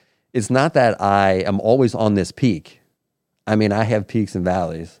it's not that I am always on this peak. I mean, I have peaks and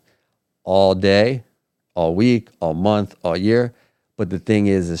valleys all day, all week, all month, all year. But the thing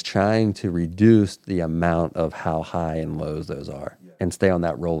is trying to reduce the amount of how high and lows those are and stay on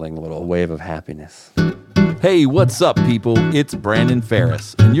that rolling little wave of happiness. Hey, what's up, people? It's Brandon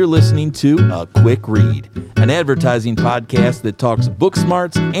Ferris, and you're listening to A Quick Read, an advertising podcast that talks book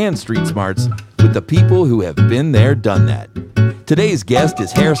smarts and street smarts with the people who have been there, done that. Today's guest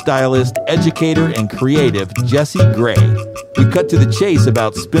is hairstylist, educator, and creative Jesse Gray. We cut to the chase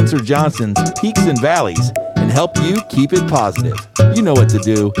about Spencer Johnson's peaks and valleys and help you keep it positive. You know what to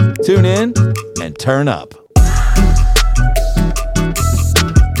do. Tune in and turn up.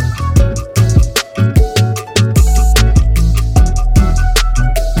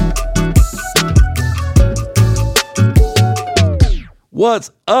 What's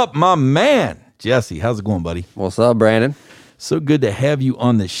up, my man? Jesse, how's it going, buddy? What's up, Brandon? So good to have you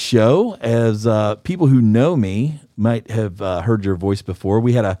on the show. As people who know me might have heard your voice before,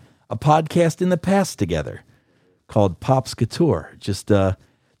 we had a podcast in the past together called Pop's Couture. Just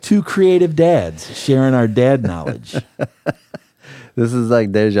two creative dads sharing our dad knowledge. This is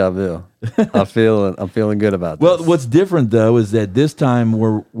like deja vu. I'm feeling good about this. Well, what's different though is that this time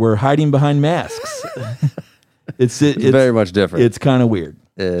we're hiding behind masks. It's very much different. It's kind of weird.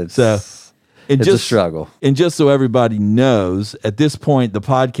 It's a struggle. And just so everybody knows, at this point, the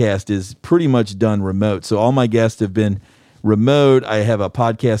podcast is pretty much done remote. So all my guests have been remote. I have a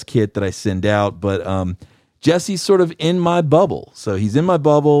podcast kit that I send out, but Jesse's sort of in my bubble. So he's in my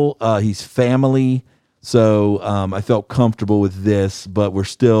bubble. He's family. So I felt comfortable with this, but we're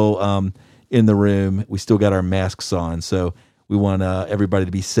still in the room. We still got our masks on. So we want everybody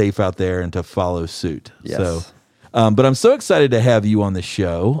to be safe out there and to follow suit. Yes. So, but I'm so excited to have you on the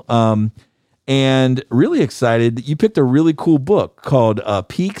show. And really excited that you picked a really cool book called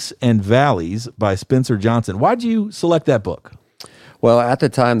Peaks and Valleys by Spencer Johnson. Why'd you select that book? Well, at the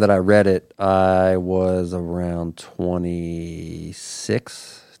time that I read it, I was around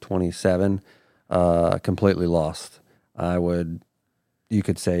 26, 27, completely lost. You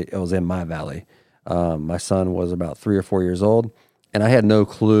could say it was in my valley. My son was about 3 or 4 years old, and I had no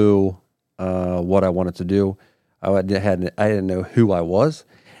clue what I wanted to do. I didn't know who I was.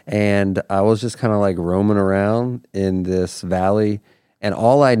 And I was just kind of like roaming around in this valley. And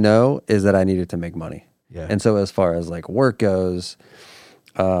all I know is that I needed to make money. Yeah. And so as far as like work goes,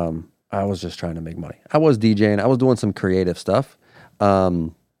 I was just trying to make money. I was DJing. I was doing some creative stuff,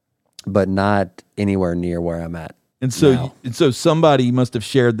 but not anywhere near where I'm at. And so, now. so somebody must have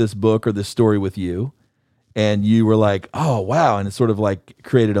shared this book or this story with you, and you were like, oh, wow. And it sort of like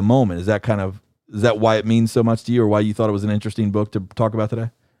created a moment. Is that why it means so much to you, or why you thought it was an interesting book to talk about today?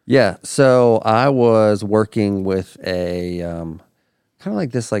 Yeah, so I was working with a kind of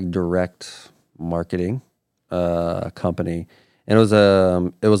like this like direct marketing company, and it was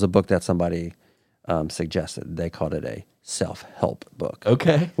a book that somebody suggested. They called it a self-help book.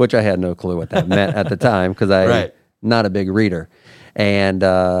 Okay, which I had no clue what that meant at the time because I'm not a big reader, and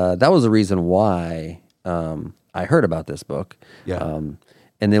that was the reason why I heard about this book. Yeah, and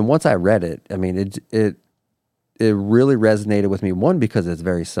then once I read it, I mean it really resonated with me. One, because it's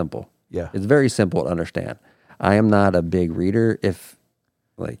very simple. Yeah. It's very simple to understand. I am not a big reader.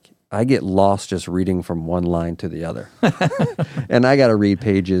 I get lost just reading from one line to the other. And I got to read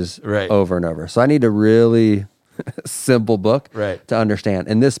pages over and over. So I need a really simple book to understand.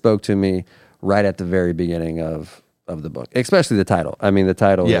 And this spoke to me right at the very beginning of the book, especially the title. I mean, the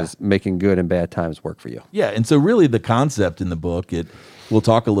title is Making Good and Bad Times Work for You. Yeah. And so really the concept in the book, we'll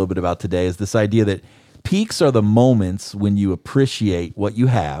talk a little bit about today, is this idea that peaks are the moments when you appreciate what you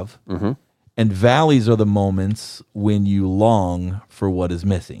have, and valleys are the moments when you long for what is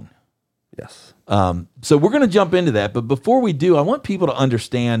missing. Yes. So we're going to jump into that, but before we do, I want people to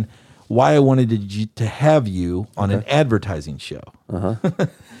understand why I wanted to have you on an advertising show.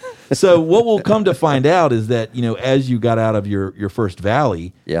 So what we'll come to find out is that, as you got out of your first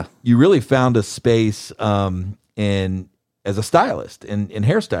valley, you really found a space as a stylist in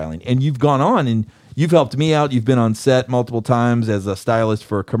hairstyling, and you've gone on and you've helped me out. You've been on set multiple times as a stylist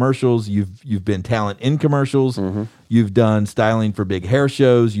for commercials. You've been talent in commercials. You've done styling for big hair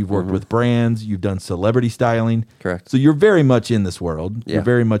shows. You've worked with brands. You've done celebrity styling. Correct. So you're very much in this world. Yeah. You're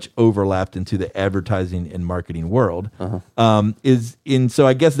very much overlapped into the advertising and marketing world. So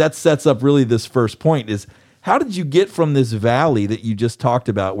I guess that sets up really this first point is, how did you get from this valley that you just talked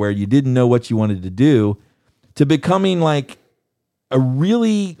about where you didn't know what you wanted to do to becoming like a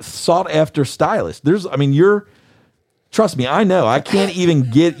really sought after stylist? Trust me, I know. I can't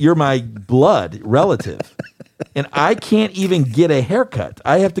even you're my blood relative. and I can't even get a haircut.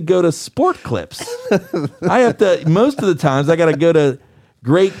 I have to go to Sport Clips. I have to, most of the times, I got to go to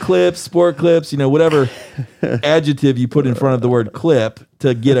Great Clips, Sport Clips, whatever adjective you put in front of the word clip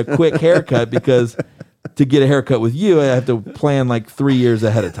to get a quick haircut, because to get a haircut with you, I have to plan like 3 years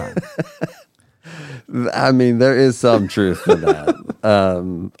ahead of time. I mean, there is some truth to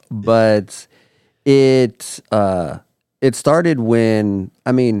that. But it started when,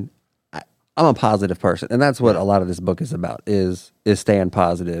 I'm a positive person, and that's what a lot of this book is about, is staying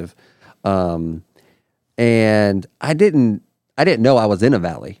positive. And I didn't know I was in a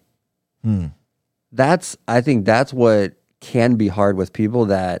valley. I think that's what can be hard with people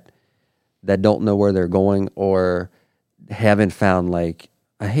that don't know where they're going, or haven't found, like,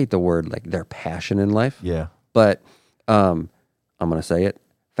 I hate the word, like, their passion in life. Yeah. But I'm going to say it,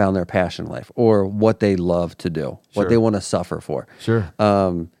 found their passion in life, or what they love to do, what they want to suffer for. Sure.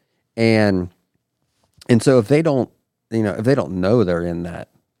 And so if they don't know they're in that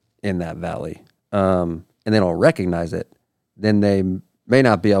valley, and they don't recognize it, then they may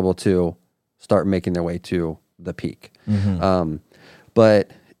not be able to start making their way to the peak.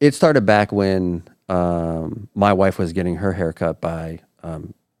 But it started back when my wife was getting her haircut by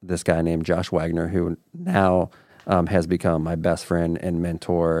this guy named Josh Wagner, who now has become my best friend and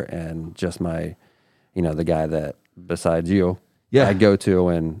mentor, and just my, the guy that, besides you, I go to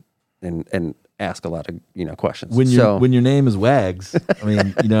and ask a lot of questions. When your name is Wags, you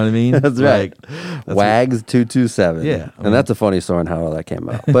know what I mean? That's right. Wags 227. Yeah, and that's a funny story on how that came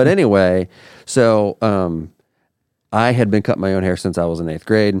out. But anyway, so I had been cutting my own hair since I was in 8th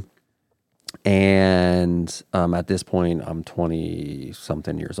grade. And at this point, I'm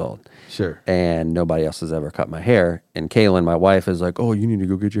 20-something years old. Sure. And nobody else has ever cut my hair. And Kaylin, my wife, is like, "Oh, you need to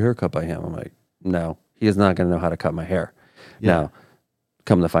go get your hair cut by him." I'm like, "No, he is not going to know how to cut my hair." Yeah. Now,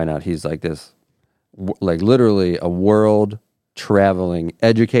 come to find out, he's like this, like, literally a world traveling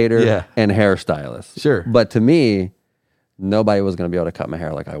educator and hairstylist. Sure. But to me, nobody was going to be able to cut my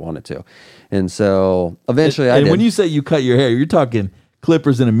hair like I wanted to. And so eventually I did. And when you say you cut your hair, you're talking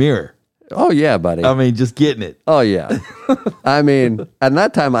clippers in a mirror. Oh, yeah, buddy. Just getting it. Oh, yeah. At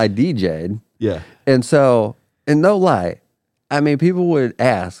that time, I DJ'd. Yeah. And so, and no lie, people would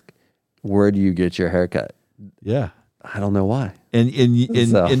ask, "Where do you get your haircut?" Yeah. I don't know why. And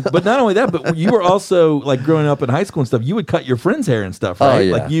but not only that, but you were also, like, growing up in high school and stuff, you would cut your friends' hair and stuff, right? Oh,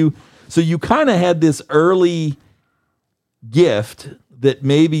 yeah. Like so you kind of had this early gift that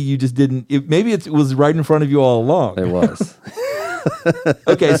maybe you just didn't, maybe it was right in front of you all along. It was.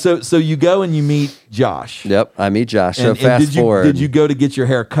 Okay, so you go and you meet Josh. Yep, I meet Josh. So and fast forward. Did you go to get your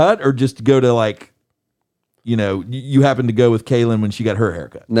hair cut, or just go to, like, you happened to go with Kaylin when she got her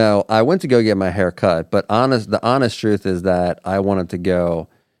haircut? No, I went to go get my hair cut, but the honest truth is that I wanted to go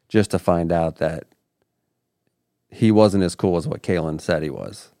just to find out that he wasn't as cool as what Kaylin said he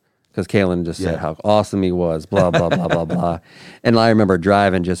was. Because Kaylin just said how awesome he was, blah, blah, blah, blah, blah. And I remember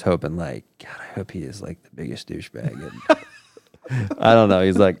driving just hoping, like, God, I hope he is, like, the biggest douchebag. And I don't know.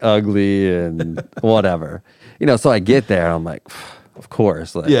 He's, like, ugly and whatever. So I get there and I'm like, of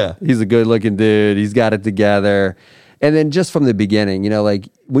course. Like, he's a good looking dude. He's got it together. And then just from the beginning, like,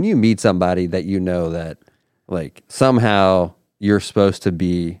 when you meet somebody that that, like, somehow you're supposed to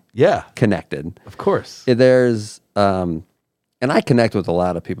be connected. Of course. There's, and I connect with a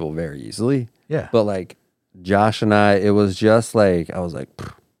lot of people very easily. Yeah. But, like, Josh and I, it was just like, I was like,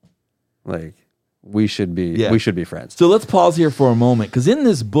 we should be friends. So let's pause here for a moment, because in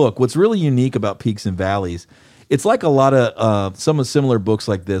this book, what's really unique about Peaks and Valleys, it's like a lot of some of similar books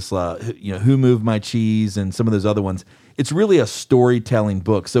like this, Who Moved My Cheese and some of those other ones. It's really a storytelling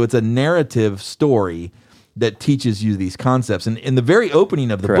book. So it's a narrative story that teaches you these concepts. And in the very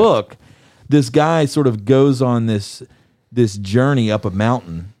opening of the book, this guy sort of goes on this journey up a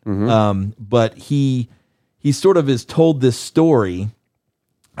mountain, but he sort of is told this story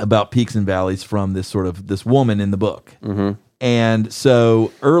about peaks and valleys from this woman in the book. And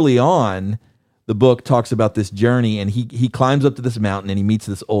so early on, the book talks about this journey, and he climbs up to this mountain and he meets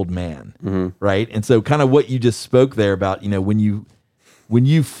this old man, right? And so kind of what you just spoke there about, when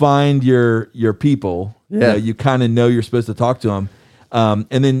you find your people, you kind of know you're supposed to talk to them.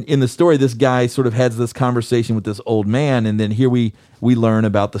 And then in the story, this guy sort of has this conversation with this old man, and then here we learn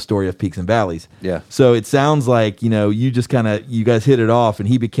about the story of Peaks and Valleys. Yeah. So it sounds like, you guys hit it off, and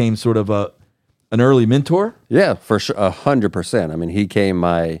he became sort of an early mentor. Yeah, for sure, 100%. He came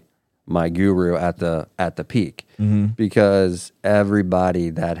my guru at the peak, because everybody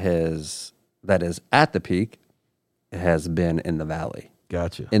that is at the peak has been in the valley.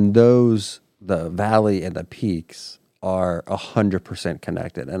 Gotcha. And the valley and the peaks are 100%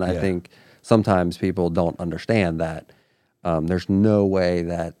 connected. And I think sometimes people don't understand that there's no way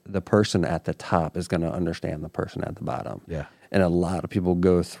that the person at the top is going to understand the person at the bottom. Yeah. And a lot of people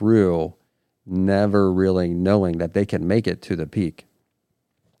go through never really knowing that they can make it to the peak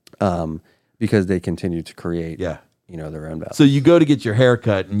because they continue to create their own value. So you go to get your hair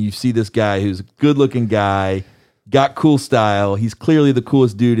cut and you see this guy who's a good-looking guy, got cool style. He's clearly the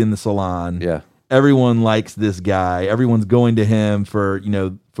coolest dude in the salon. Yeah. Everyone likes this guy. Everyone's going to him for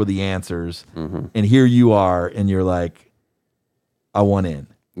the answers. Mm-hmm. And here you are, and you're like, I want in.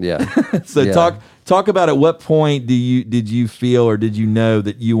 Yeah. So talk about at what point did you feel or did you know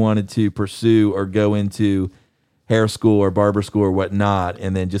that you wanted to pursue or go into hair school or barber school or whatnot,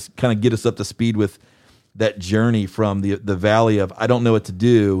 and then just kind of get us up to speed with that journey from the valley of I don't know what to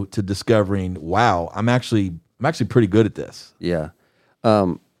do to discovering, wow, I'm actually pretty good at this. Yeah.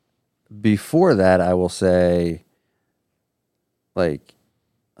 Before that, I will say, like,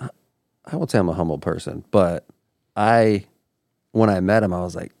 I won't say I'm a humble person, but when I met him, I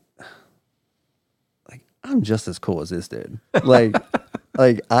was like, I'm just as cool as this dude. Like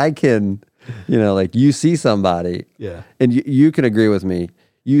I can, like you see somebody, and you can agree with me.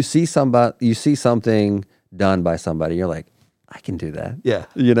 You see something done by somebody, you're like, I can do that. Yeah.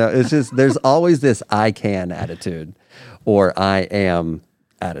 It's just, there's always this I can attitude or I am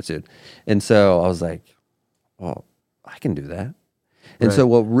attitude. And so I was like, well, I can do that. And Right. so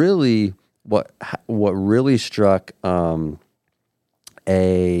what really struck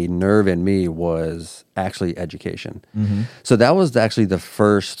a nerve in me was actually education. Mm-hmm. So that was actually the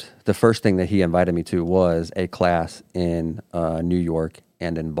first thing that he invited me to was a class in New York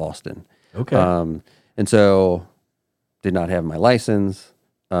and in Boston. Okay. And so did not have my license.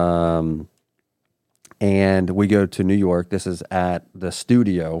 And we go to New York. This is at the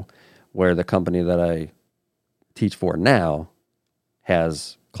studio where the company that I teach for now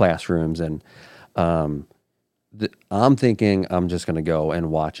has classrooms. And I'm thinking I'm just going to go and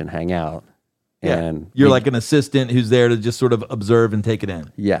watch and hang out. And you're like an assistant who's there to just sort of observe and take it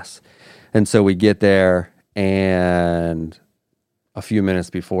in. Yes. And so we get there, and a few minutes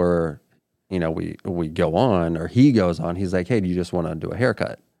before, we go on, or he goes on, he's like, hey, do you just want to do a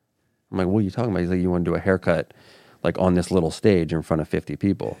haircut? I'm like, what are you talking about? He's like, you want to do a haircut like on this little stage in front of 50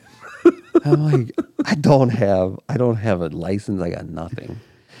 people. I'm like, I don't have a license. I got nothing.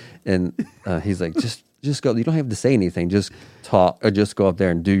 And he's like, just go. You don't have to say anything. Just talk, or just go up there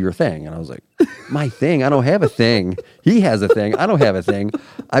and do your thing. And I was like, my thing? I don't have a thing. He has a thing. I don't have a thing.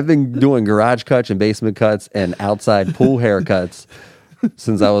 I've been doing garage cuts and basement cuts and outside pool haircuts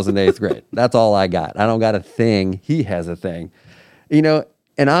since I was in 8th grade. That's all I got. I don't got a thing. He has a thing.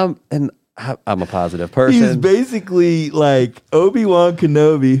 And I'm a positive person. He's basically like Obi-Wan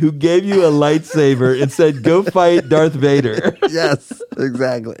Kenobi who gave you a lightsaber and said, go fight Darth Vader. Yes,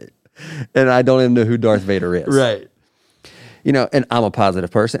 exactly. And I don't even know who Darth Vader is. Right. And I'm a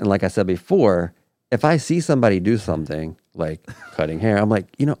positive person. And like I said before, if I see somebody do something like cutting hair, I'm like,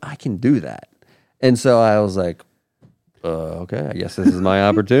 I can do that. And so I was like, okay, I guess this is my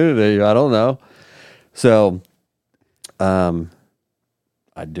opportunity. I don't know. So I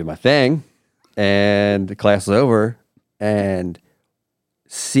do my thing, and the class is over, and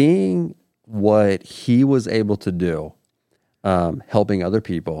seeing what he was able to do, helping other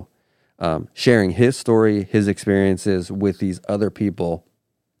people, sharing his story, his experiences with these other people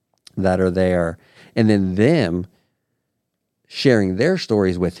that are there, and then them sharing their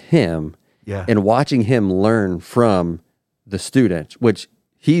stories with him, and watching him learn from the student, which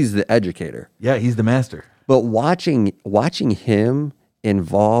he's the educator. Yeah, he's the master. But watching him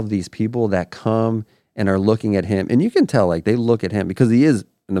involve these people that come and are looking at him, and you can tell like they look at him because he is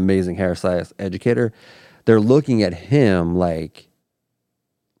an amazing hairstylist educator. They're looking at him like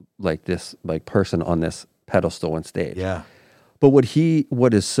this person on this pedestal and stage. Yeah. But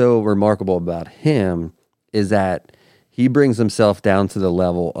what is so remarkable about him is that he brings himself down to the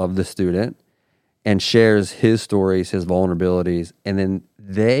level of the student and shares his stories, his vulnerabilities, and then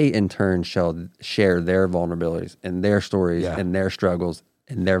they in turn share their vulnerabilities and their stories and their struggles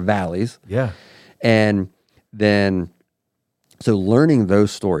and their valleys. Yeah. And then, so learning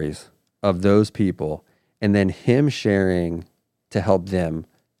those stories of those people and then him sharing to help them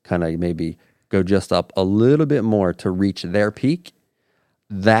kind of maybe go just up a little bit more to reach their peak,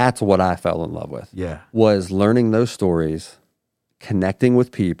 that's what I fell in love with. Yeah. Was learning those stories, connecting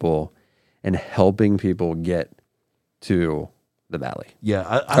with people, and helping people get to the valley.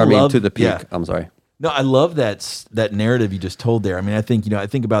 Yeah, I mean, to the peak. Yeah. I'm sorry. No, I love that narrative you just told there. I mean, I think I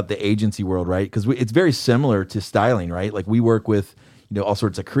think about the agency world, right? Because it's very similar to styling, right? Like we work with all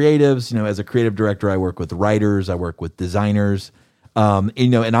sorts of creatives. As a creative director, I work with writers, I work with designers,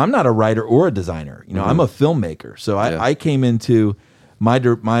 And I'm not a writer or a designer. I'm a filmmaker. So I came into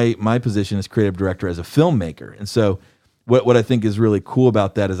my position as creative director as a filmmaker. And so what I think is really cool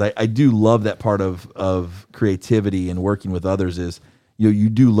about that is I do love that part of creativity and working with others is, you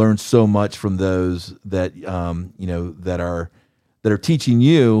do learn so much from those that, that are teaching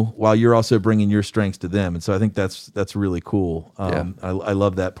you while you're also bringing your strengths to them. And so I think that's really cool. I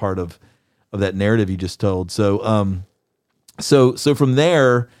love that part of that narrative you just told. So, so from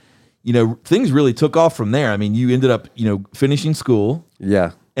there, things really took off from there. I mean, you ended up, finishing school.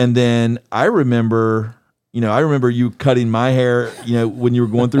 Yeah. And then I remember you cutting my hair, when you were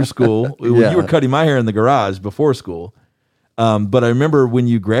going through school, when you were cutting my hair in the garage before school. But I remember when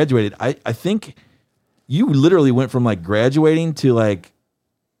you graduated, I think you literally went from like graduating to like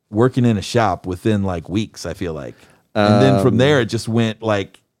working in a shop within like weeks, I feel like. And then from there, it just went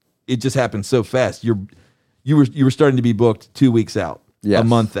like, it just happened so fast. You were starting to be booked 2 weeks out, a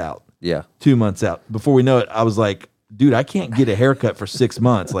month out, 2 months out. Before we know it, I was like, dude, I can't get a haircut for 6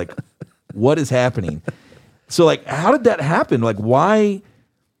 months. Like, what is happening? So like, how did that happen? Like, why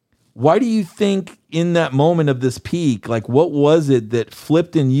do you think in that moment of this peak, like what was it that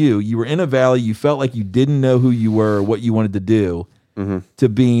flipped in you? You were in a valley, you felt like you didn't know who you were or what you wanted to do, to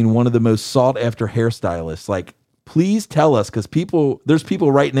being one of the most sought after hairstylists. Like, please tell us, because there's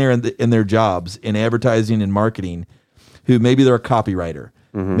people right there in their jobs in advertising and marketing who maybe they're a copywriter,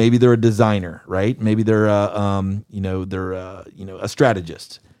 maybe they're a designer, right? Maybe they're a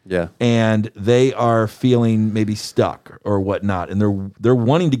strategist. Yeah. And they are feeling maybe stuck or whatnot. And they're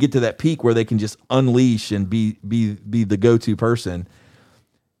wanting to get to that peak where they can just unleash and be the go-to person.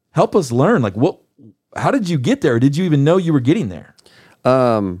 Help us learn, like, how did you get there? Did you even know you were getting there?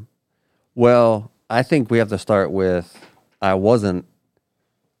 Well, I think we have to start with, I wasn't,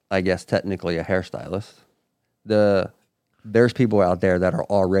 I guess, technically a hairstylist. There's people out there that are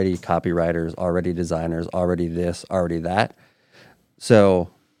already copywriters, already designers, already this, already that. So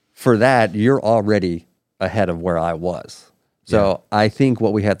for that, you're already ahead of where I was. So I think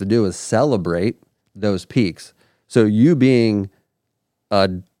what we have to do is celebrate those peaks. So you being a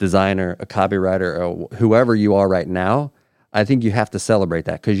designer, a copywriter, or whoever you are right now, I think you have to celebrate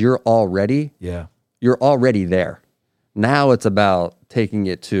that because you're already there. Now it's about taking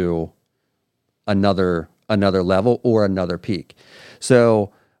it to another level or another peak.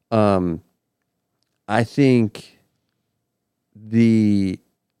 So I think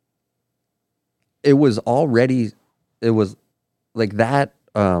it was like that,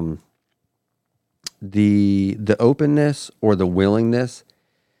 the openness or the willingness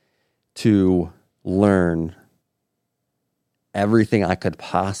to learn everything I could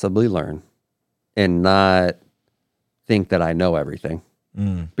possibly learn and not think that I know everything.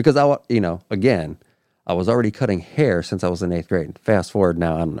 Because again, I was already cutting hair since I was in 8th grade. Fast forward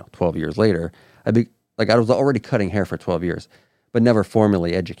now, I don't know, 12 years later, I was already cutting hair for 12 years, but never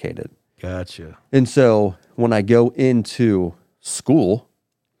formally educated. Gotcha. And so when I go into school,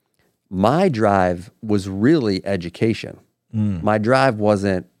 my drive was really education. My drive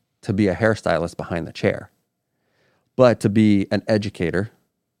wasn't to be a hairstylist behind the chair, but to be an educator.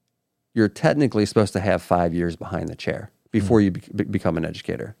 You're technically supposed to have 5 years behind the chair before you become an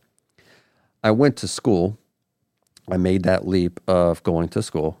educator. I went to school. I made that leap of going to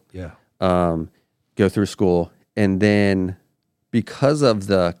school. Yeah. Go through school. And then because of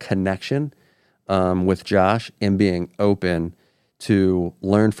the connection with Josh and being open to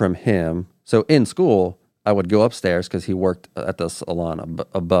learn from him. So in school, I would go upstairs because he worked at the salon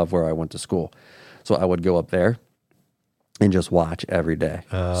above where I went to school. So I would go up there and just watch every day.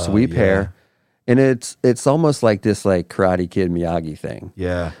 Sweep hair. And it's almost like this like Karate Kid Miyagi thing.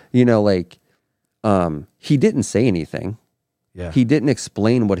 Yeah. He didn't say anything. Yeah. He didn't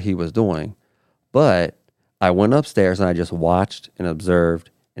explain what he was doing. But I went upstairs and I just watched and observed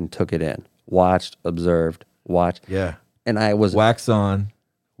and took it in. Watched, observed, watched. Yeah. And I was wax on,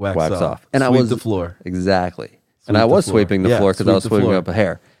 wax off. And Sweep I was the floor. Exactly. And I was sweeping the floor because I was sweeping up a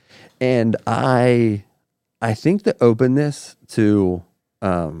hair. And I think the openness to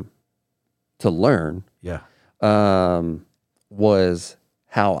learn was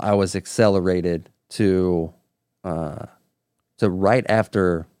how I was accelerated to right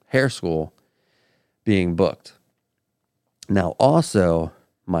after hair school being booked. Now, also,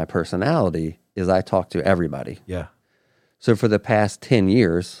 my personality is I talk to everybody. Yeah. So for the past 10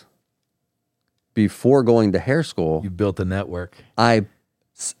 years, before going to hair school, You built a network. I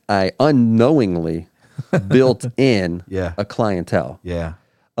unknowingly built in a clientele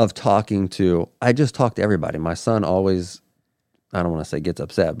of talking to, I just talk to everybody. My son always, I don't want to say gets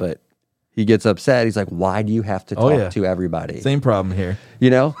upset, but he gets upset. He's like, why do you have to talk to everybody? Same problem here. You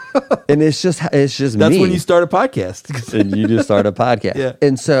know? And it's just That's me. when you start a podcast. And you just start a podcast. Yeah.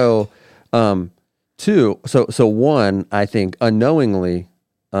 And so, so one, I think unknowingly,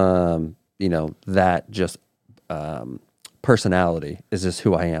 that just personality is just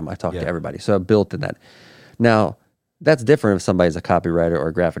who I am. I talk to everybody. So I built in that. Now, that's different if somebody's a copywriter or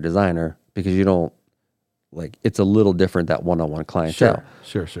a graphic designer, because you don't, it's a little different, that one-on-one clientele.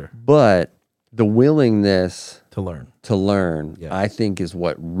 Sure. But the willingness to learn, I think, is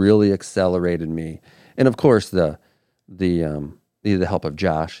what really accelerated me. And of course, the help of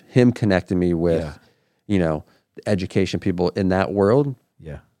Josh, him connecting me with, the education people in that world.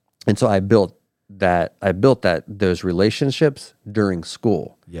 Yeah. And so I built those relationships during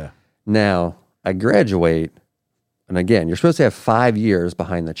school. Yeah. Now I graduate, and again, you're supposed to have 5 years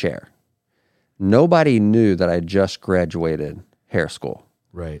behind the chair. Nobody knew that I just graduated hair school.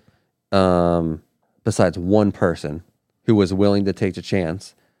 Right. Besides one person who was willing to take the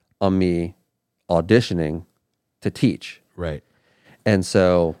chance on me auditioning to teach. Right. And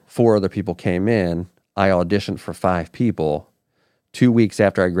so 4 other people came in. I auditioned for 5 people 2 weeks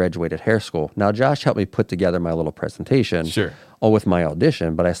after I graduated hair school. Now, Josh helped me put together my little presentation all with my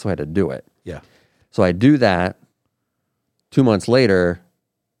audition, but I still had to do it. Yeah. So I do that. 2 months later,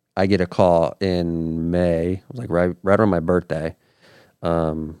 I get a call in May. It was like right around my birthday,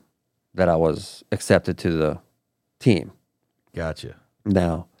 that I was accepted to the team. Gotcha.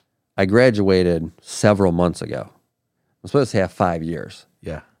 Now, I graduated several months ago. I'm supposed to have 5 years.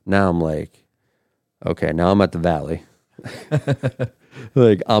 Yeah. Now I'm like, okay, now I'm at the Valley.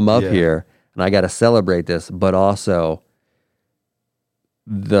 I'm up here and I got to celebrate this, but also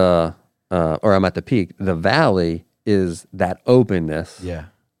or I'm at the peak. The Valley is that openness. Yeah.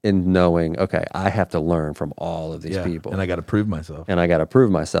 In knowing, okay, I have to learn from all of these people. And I got to prove myself.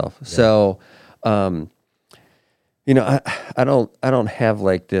 Yeah. So, I don't have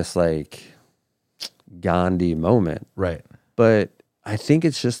this Gandhi moment. Right. But I think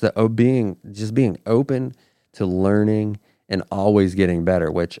it's just being open to learning and always getting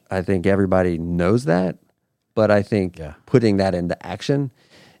better, which I think everybody knows that. But I think putting that into action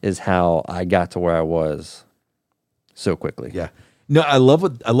is how I got to where I was so quickly. Yeah. No, I love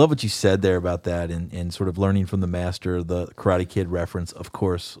what you said there about that, and sort of learning from the master, the Karate Kid reference. Of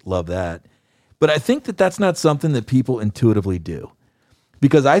course, love that. But I think that that's not something that people intuitively do,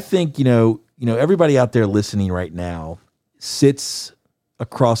 because I think everybody out there listening right now sits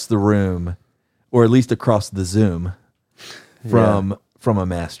across the room, or at least across the Zoom, from a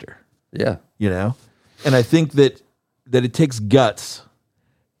master. Yeah, and I think that it takes guts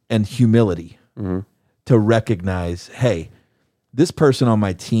and humility to recognize, hey, this person on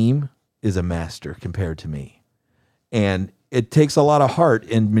my team is a master compared to me. And it takes a lot of heart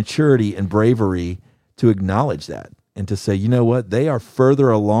and maturity and bravery to acknowledge that and to say, you know what, they are further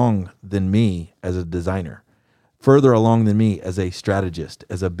along than me as a designer, further along than me as a strategist,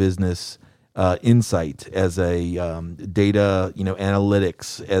 as a business insight, as a data,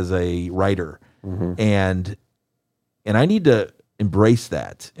 analytics, as a writer. And I need to embrace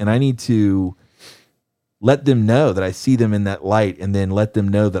that. And I need to let them know that I see them in that light, and then let them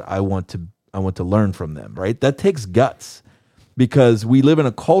know that I want to learn from them, right? That takes guts, because we live in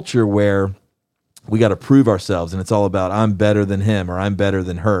a culture where we got to prove ourselves, and it's all about I'm better than him or I'm better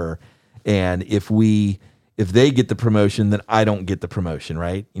than her. And if they get the promotion, then I don't get the promotion,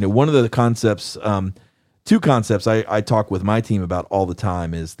 right? One of the concepts, 2 concepts I talk with my team about all the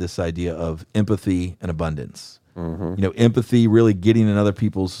time is this idea of empathy and abundance. Empathy, really getting in other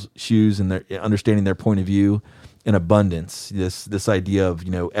people's shoes and understanding their point of view, and abundance. This idea of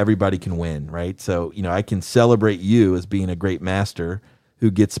everybody can win, right? So I can celebrate you as being a great master who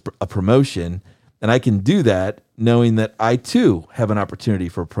gets a promotion, and I can do that knowing that I too have an opportunity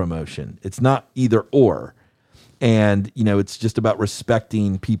for promotion. It's not either or, and it's just about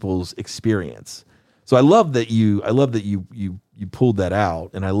respecting people's experience. So I love that you pulled that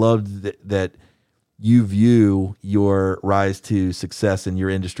out, and I loved that you view your rise to success in your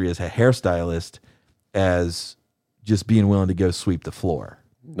industry as a hairstylist as just being willing to go sweep the floor.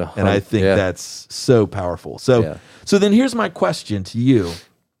 And I think that's so powerful. So then here's my question to you.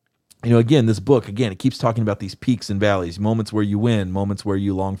 Again, this book, it keeps talking about these peaks and valleys, moments where you win, moments where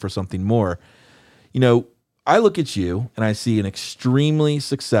you long for something more. I look at you and I see an extremely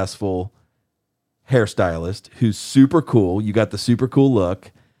successful hairstylist who's super cool. You got the super cool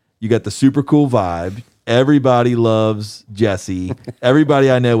look. You got the super cool vibe. Everybody loves Jesse. Everybody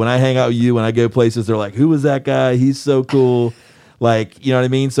I know, when I hang out with you, when I go places, they're like, who is that guy? He's so cool. Like, you know what I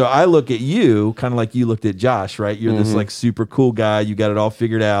mean? So I look at you kind of like you looked at Josh, right? You're this super cool guy. You got it all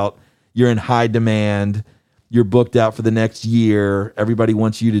figured out. you're in high demand, you're booked out for the next year, everybody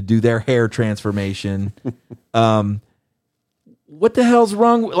wants you to do their hair transformation. What the hell's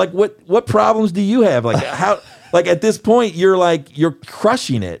wrong? Like, what problems do you have? Like, how, like at this point, you're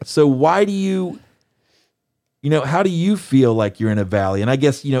crushing it. So why do you, how do you feel like you're in a valley? And I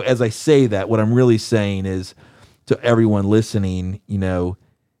guess, as I say that, what I'm really saying is to everyone listening,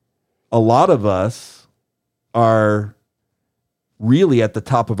 a lot of us are really at the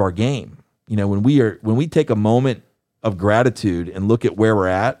top of our game. When we take a moment of gratitude and look at where we're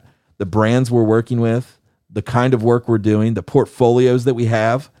at, the brands we're working with, the kind of work we're doing, the portfolios that we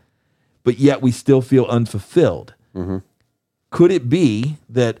have, but yet we still feel unfulfilled. Mm-hmm. Could it be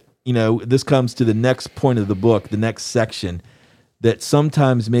that, this comes to the next point of the book, the next section, that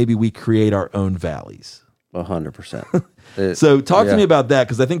sometimes maybe we create our own valleys? 100%. So talk to me about that,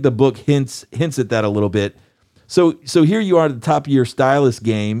 because I think the book hints at that a little bit. So here you are at the top of your stylist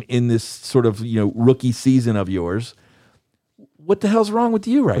game in this sort of, rookie season of yours. What the hell's wrong with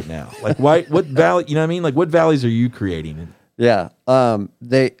you right now? Like, why? What valley? You know what I mean? Like, what valleys are you creating? Yeah,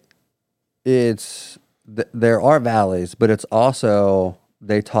 there are valleys, but it's also,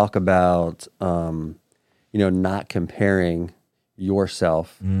 they talk about not comparing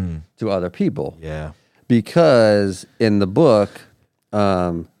yourself to other people. Yeah, because in the book,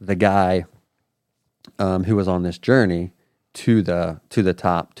 the guy who was on this journey to the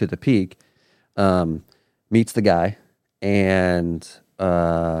top, to the peak, meets the guy. And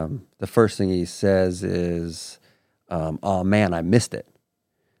the first thing he says is, "Oh man, I missed it."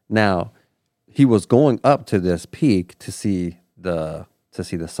 Now, he was going up to this peak to see the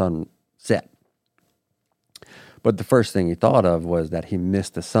sun set, but the first thing he thought of was that he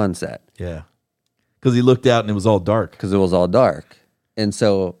missed the sunset. Yeah, because he looked out and it was all dark. Because it was all dark, and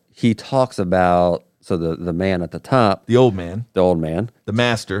so he talks about. So the man at the top, the old man, the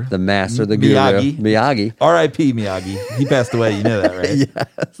master, the Miyagi. guru, Miyagi. R.I.P. Miyagi. He passed away. You know that, right?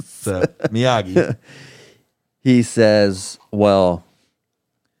 Yes. So Miyagi. He says, "Well,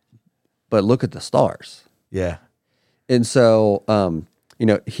 but look at the stars." Yeah. And so,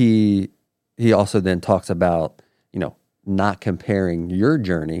 he also then talks about, not comparing your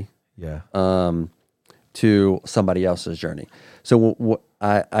journey, to somebody else's journey. So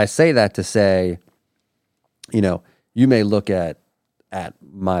I say that to say, you may look at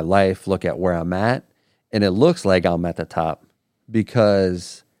my life, look at where I'm at, and it looks like I'm at the top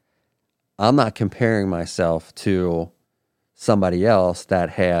because I'm not comparing myself to somebody else that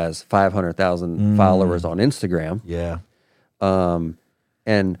has 500,000 followers on Instagram. Yeah.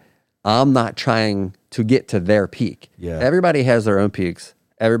 And I'm not trying to get to their peak. Yeah. Everybody has their own peaks.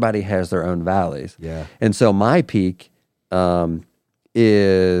 Everybody has their own valleys. Yeah. And so my peak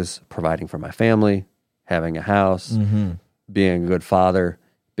is providing for my family, having a house, being a good father,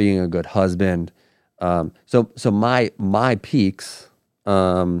 being a good husband. So my peaks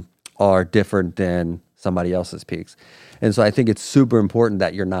are different than somebody else's peaks. And so I think it's super important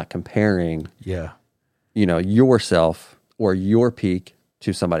that you're not comparing yourself or your peak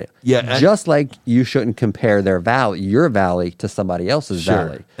to somebody else. Yeah. Just like you shouldn't compare your valley to somebody else's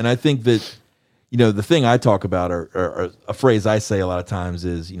valley. And I think that, the thing I talk about or a phrase I say a lot of times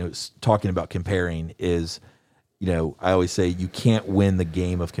is, talking about comparing is, I always say you can't win the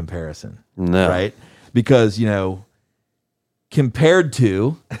game of comparison. No. Right? Because, compared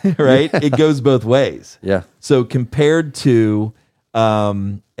to, right, it goes both ways. Yeah. So compared to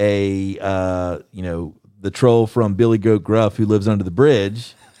the troll from Billy Goat Gruff who lives under the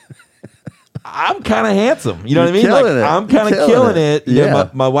bridge, I'm kind of handsome. You know what I mean? Like, I'm kind of killing it.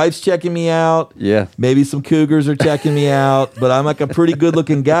 My wife's checking me out. Yeah. Maybe some cougars are checking me out, but I'm like a pretty good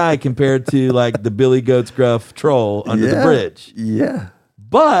looking guy compared to like the Billy Goat's Gruff troll under the bridge. Yeah.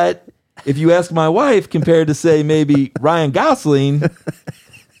 But if you ask my wife, compared to say maybe Ryan Gosling,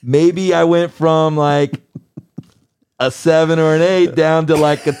 maybe I went from like a 7 or an 8 down to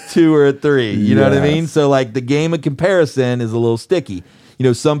like a 2 or a 3. You know what I mean? So like the game of comparison is a little sticky.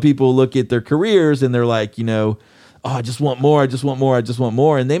 Some people look at their careers and they're like, oh, I just want more. I just want more. I just want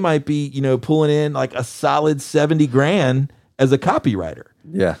more. And they might be, pulling in like a solid 70 grand as a copywriter.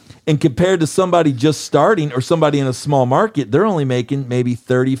 Yeah. And compared to somebody just starting or somebody in a small market, they're only making maybe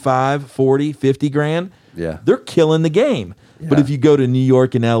 35, 40, 50 grand. Yeah. They're killing the game. Yeah. But if you go to New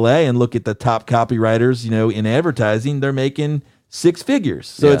York and LA and look at the top copywriters, in advertising, they're making 6 figures.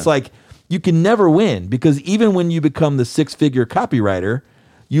 So it's like you can never win, because even when you become the 6-figure copywriter,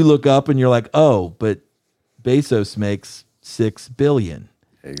 you look up and you're like, oh, but Bezos makes $6 billion.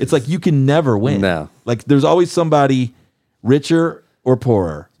 It's like you can never win. No. Like there's always somebody richer or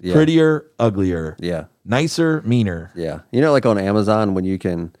poorer, prettier, uglier, nicer, meaner. Yeah. Like on Amazon when you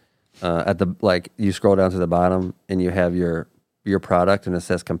can at the, like, you scroll down to the bottom and you have your product and it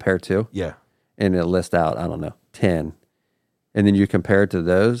says compare to, Yeah. and it lists out, I don't know, 10. And then you compare it to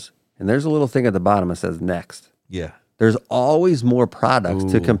those, and there's a little thing at the bottom that says next. Yeah. There's always more products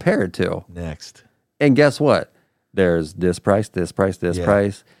to Ooh. compare it to. Next. And guess what? There's this price, this price, this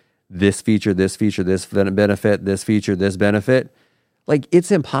price, this feature, this benefit, this feature, this benefit. Like,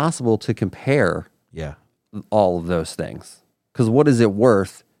 it's impossible to compare all of those things. Because what is it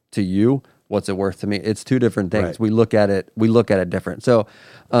worth to you? What's it worth to me? It's two different things. Right. We look at it different. So,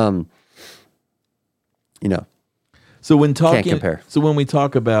 So when can't compare. So when we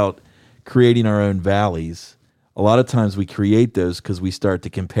talk about creating our own valleys, a lot of times we create those because we start to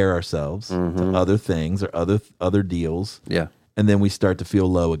compare ourselves to other things or other deals. Yeah. And then we start to feel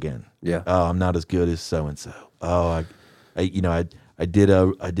low again. Yeah. Oh, I'm not as good as so and so. Oh, I did a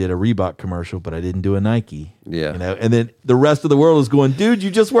Reebok commercial, but I didn't do a Nike. Yeah. And then the rest of the world is going, dude,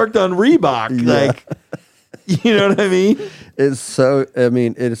 you just worked on Reebok. Yeah. Like, you know what I mean? It's so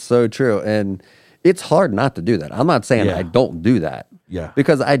true. And it's hard not to do that. I'm not saying I don't do that. Yeah.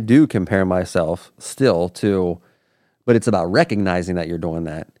 Because I do compare myself still to, but it's about recognizing that you're doing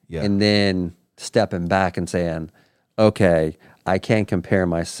that. Yeah. And then stepping back and saying, okay, I can't compare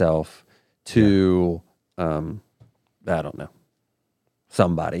myself to, I don't know,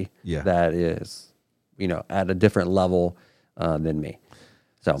 somebody that is, at a different level than me.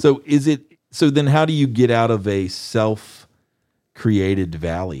 So then how do you get out of a self-created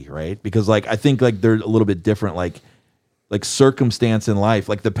valley, right? Because I think they're a little bit different, like circumstance in life,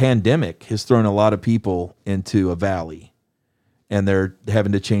 like the pandemic has thrown a lot of people into a valley, and they're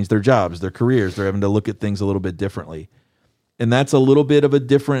having to change their jobs, their careers. They're having to look at things a little bit differently. And that's a little bit of a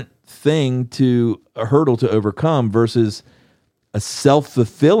different thing a hurdle to overcome versus a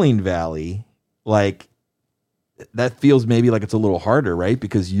self-fulfilling valley. Like, that feels maybe like it's a little harder, right?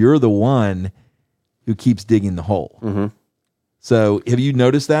 Because you're the one who keeps digging the hole. Mm-hmm. So have you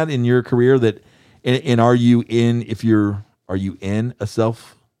noticed that in your career that, and are you in a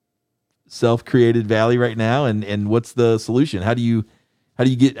self-created valley right now? And what's the solution? How do you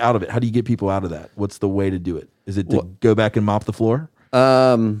get out of it? How do you get people out of that? What's the way to do it? Is it to go back and mop the floor?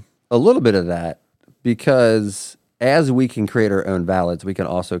 A little bit of that, because as we can create our own valleys, we can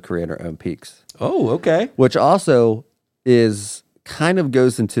also create our own peaks. Oh, okay. Which also is kind of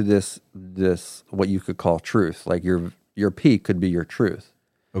goes into this what you could call truth. Like your peak could be your truth.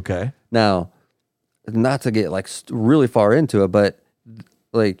 Okay. Now, not to get really far into it, but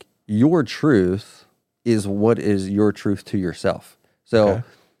like your truth is what is your truth to yourself. So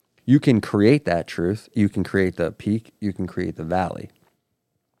you can create that truth. You can create the peak. You can create the valley.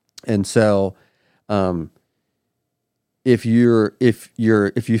 And so, if you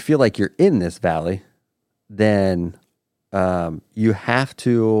feel like you're in this valley, then you have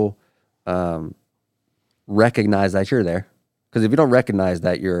to recognize that you're there. Because if you don't recognize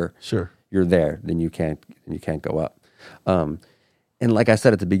that you're there, then you can't go up. And like I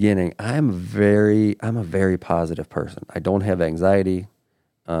said at the beginning, I'm a very positive person. I don't have anxiety.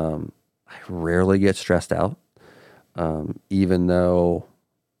 I rarely get stressed out, even though,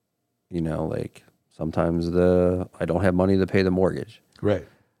 sometimes I don't have money to pay the mortgage. Right.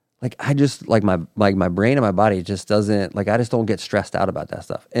 Like, I just my brain and my body just doesn't, I just don't get stressed out about that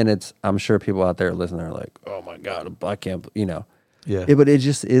stuff. And I'm sure people out there listening are like, oh my God, I can't, Yeah. But it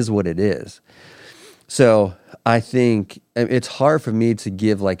just is what it is. So I think it's hard for me to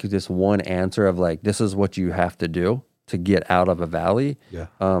give this one answer of this is what you have to do to get out of a valley. Yeah.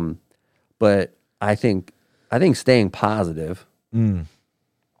 But I think staying positive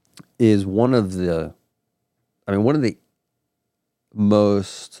is one of the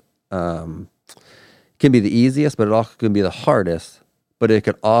most, can be the easiest, but it also can be the hardest, but it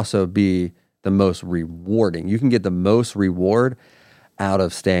could also be the most rewarding. You can get the most reward out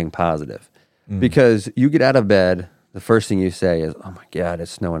of staying positive because you get out of bed, the first thing you say is, oh my God,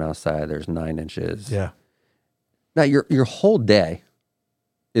 it's snowing outside. There's 9 inches. Yeah. Now your whole day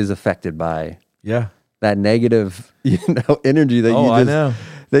is affected by that negative, energy that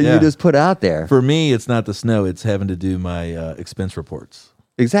you just put out there. For me, it's not the snow; it's having to do my expense reports.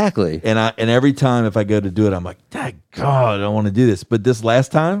 Exactly. And every time if I go to do it, I'm like, God, I don't want to do this. But this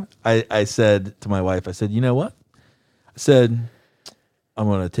last time, I said to my wife, I said, you know what? I said, I'm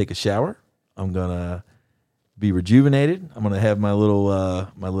going to take a shower. I'm going to be rejuvenated. I'm going to have my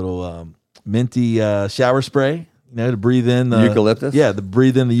little minty shower spray. To breathe in the eucalyptus? Yeah, to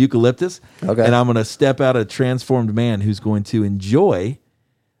breathe in the eucalyptus. Okay. And I'm going to step out a transformed man who's going to enjoy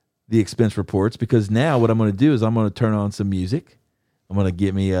the expense reports, because now what I'm going to do is I'm going to turn on some music. I'm going to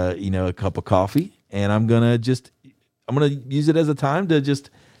get me a cup of coffee, and I'm going to use it as a time to just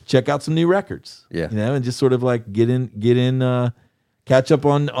check out some new records. Yeah. And just sort of like get in, catch up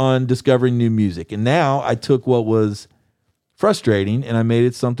on discovering new music. And now I took what was frustrating and I made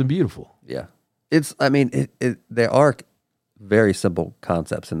it something beautiful. Yeah. There are very simple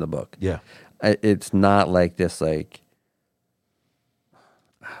concepts in the book. Yeah. It's not like this, like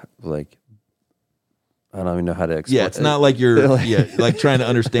I don't even know how to explain. Yeah, it's not like you're like trying to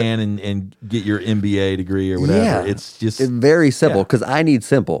understand and get your MBA degree or whatever. Yeah. It's very simple because I need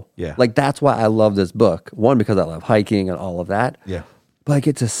simple. Yeah. Like that's why I love this book. One, because I love hiking and all of that. Yeah. But like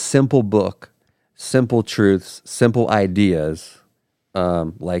it's a simple book, simple truths, simple ideas,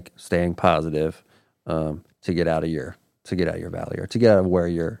 like staying positive, to get out of your valley or to get out of where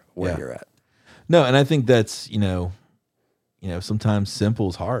you're at. No, and I think that's, sometimes simple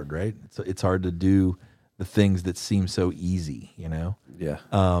is hard, right? It's hard to do the things that seem so easy, Yeah.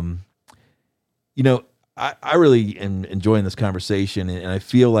 I really am enjoying this conversation, and I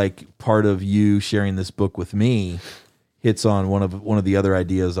feel like part of you sharing this book with me hits on one of the other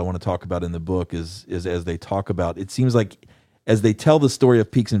ideas I want to talk about in the book is as they talk about, it seems like as they tell the story of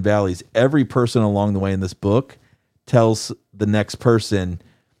peaks and valleys, every person along the way in this book tells the next person,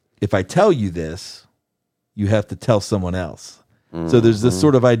 if I tell you this, you have to tell someone else. Mm-hmm. So there's this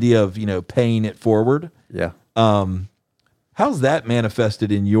sort of idea of, paying it forward. Yeah. How's that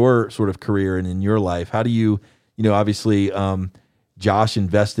manifested in your sort of career and in your life? How do you, obviously, Josh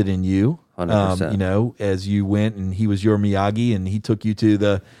invested in you, 100%. As you went and he was your Miyagi and he took you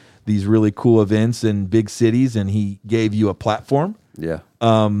to these really cool events in big cities and he gave you a platform. Yeah.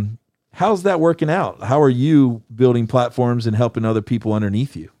 How's that working out? How are you building platforms and helping other people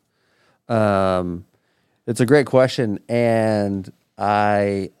underneath you? It's a great question. And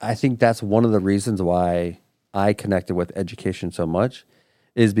I think that's one of the reasons why I connected with education so much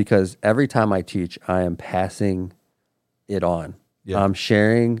is because every time I teach, I am passing it on. Yeah. I'm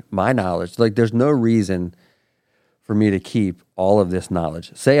sharing my knowledge. Like there's no reason for me to keep all of this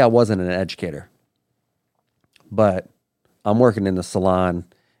knowledge. Say I wasn't an educator, but I'm working in the salon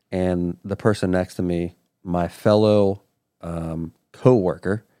and the person next to me, my fellow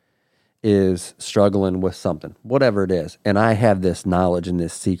coworker, is struggling with something, whatever it is. And I have this knowledge and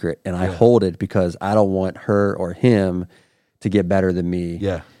this secret and I hold it because I don't want her or him to get better than me.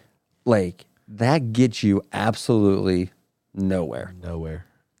 Yeah. Like that gets you absolutely nowhere.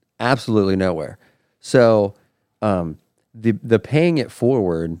 Absolutely nowhere. So the paying it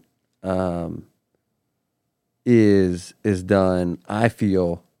forward is done, I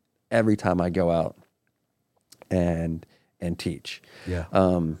feel, every time I go out and teach. Yeah.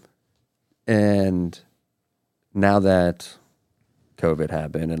 And now that COVID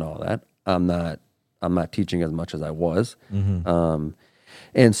happened and all that, I'm not teaching as much as I was. Mm-hmm.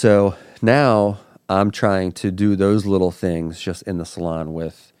 And so now I'm trying to do those little things just in the salon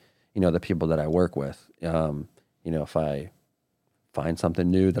with, the people that I work with. If I find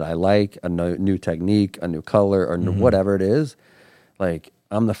something new that I like, a new technique, a new color, or whatever it is, like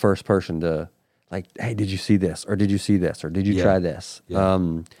I'm the first person to like, hey, did you see this? Or did you see this? Or did you try this? Yeah.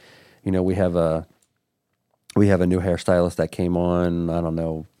 We have a new hairstylist that came on, I don't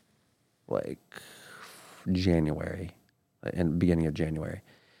know, like January, in the beginning of January.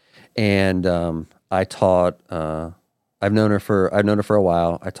 And I taught, I've known her for a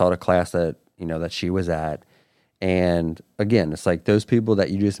while. I taught a class that she was at. And again, it's like those people that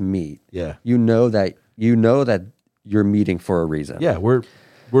you just meet. Yeah. You know that you're meeting for a reason. Yeah, we're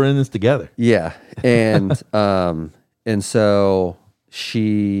in this together. Yeah. And and so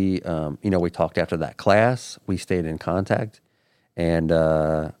she we talked after that class. We stayed in contact. And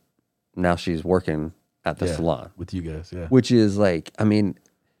now she's working at the salon. With you guys, yeah. Which is like, I mean,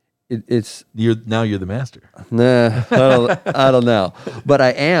 it's you're the master. Nah, I don't know. But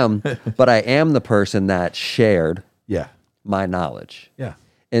I am the person that shared my knowledge. Yeah.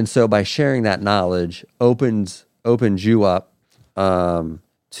 And so by sharing that knowledge opens you up to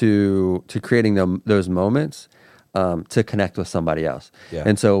creating those moments to connect with somebody else. Yeah.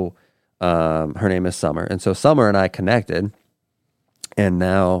 And so her name is Summer. And so Summer and I connected, and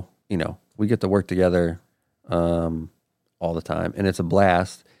now, we get to work together all the time, and it's a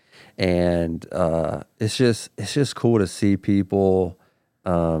blast. And it's just cool to see people,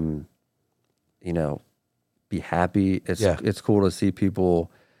 be happy. It's cool to see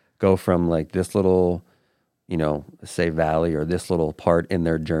people go from like this little, say valley or this little part in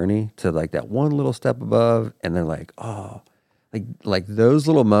their journey to like that one little step above, and then like, oh, like those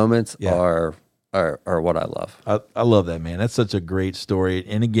little moments are what I love. I love that, man. That's such a great story.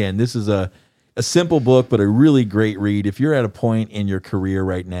 And again, this is a a simple book, but a really great read. If you're at a point in your career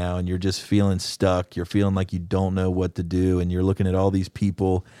right now and you're just feeling stuck, you're feeling like you don't know what to do, and you're looking at all these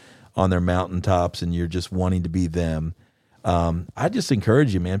people on their mountaintops and you're just wanting to be them, I just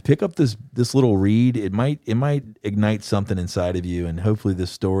encourage you, man, pick up this little read. It might ignite something inside of you, and hopefully this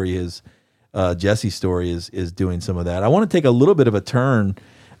story is Jesse's story is doing some of that. I want to take a little bit of a turn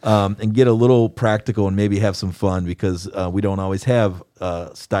and get a little practical and maybe have some fun, because we don't always have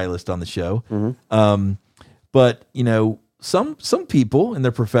a stylist on the show. But some people in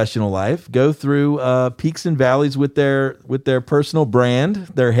their professional life go through peaks and valleys with their personal brand,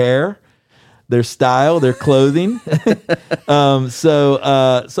 their hair, their style, their clothing. So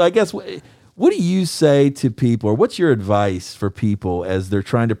I guess what do you say to people, or what's your advice for people as they're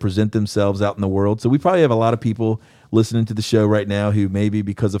trying to present themselves out in the world? So we probably have a lot of people listening to the show right now who maybe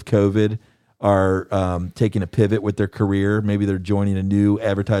because of COVID are taking a pivot with their career. Maybe they're joining a new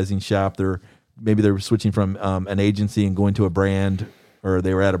advertising shop. Maybe they're switching from an agency and going to a brand, or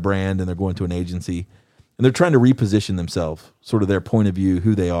they were at a brand and they're going to an agency, and they're trying to reposition themselves, sort of their point of view,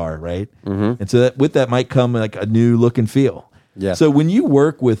 who they are, right? And so with that might come like a new look and feel. Yeah. So when you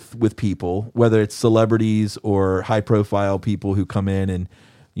work with people, whether it's celebrities or high profile people who come in and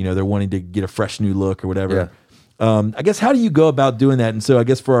they're wanting to get a fresh new look or whatever, I guess how do you go about doing that? And so I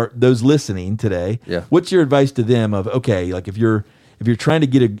guess for those listening today, what's your advice to them of, okay, like if you're trying to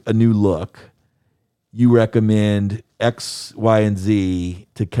get a new look, you recommend X, Y, and Z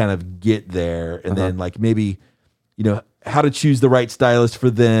to kind of get there, and then like maybe how to choose the right stylist for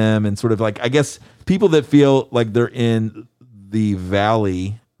them, and sort of like, I guess people that feel like they're in the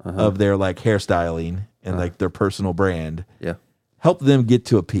valley of their like hairstyling and like their personal brand, help them get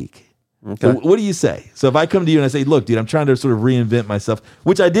to a peak. Okay. So what do you say? So if I come to you and I say, look, dude, I'm trying to sort of reinvent myself,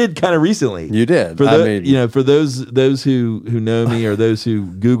 which I did kind of recently. You did. For for those who know me, or those who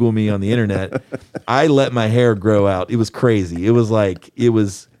Google me on the internet, I let my hair grow out. It was crazy. It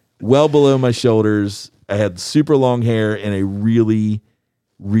was well below my shoulders. I had super long hair and a really,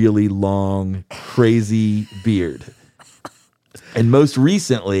 really long, crazy beard. And most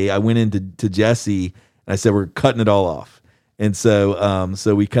recently, I went into Jesse and I said, we're cutting it all off. And so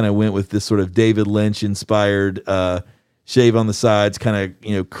we kind of went with this sort of David Lynch inspired shave on the sides, kind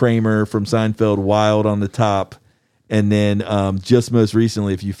of Kramer from Seinfeld, wild on the top, and then just most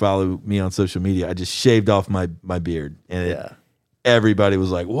recently, if you follow me on social media, I just shaved off my beard, and everybody was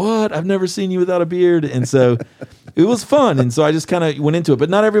like, "What? I've never seen you without a beard." And so it was fun, and so I just kind of went into it.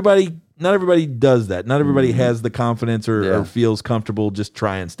 But not everybody does that. Not everybody has the confidence or feels comfortable just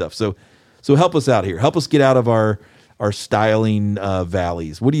trying stuff. So help us out here. Help us get out of our styling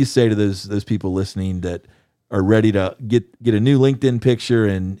valleys. What do you say to those people listening that are ready to get a new LinkedIn picture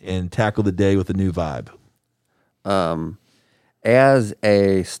and tackle the day with a new vibe? As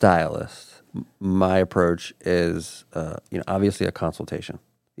a stylist, my approach is, obviously a consultation.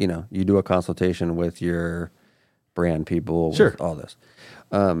 You do a consultation with your brand people, with all this.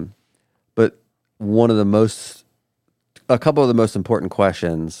 But a couple of the most important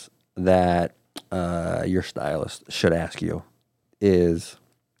questions that your stylist should ask you is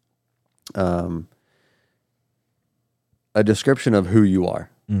a description of who you are.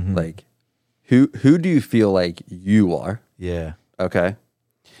 Like who do you feel like you are? Yeah. Okay.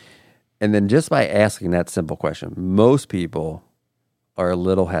 And then just by asking that simple question, most people are a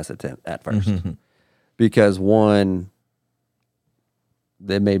little hesitant at first because one,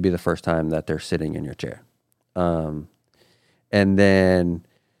 it may be the first time that they're sitting in your chair. And then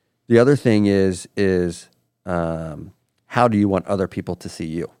the other thing is how do you want other people to see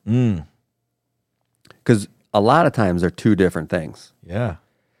you? Because a lot of times they're two different things. Yeah.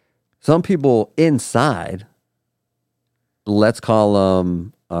 Some people inside, let's call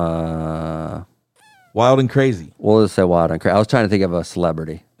them wild and crazy. We'll just say wild and crazy. I was trying to think of a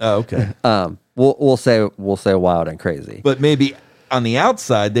celebrity. Oh, okay. We'll say wild and crazy. But maybe on the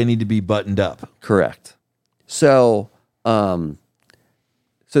outside they need to be buttoned up. Correct. So then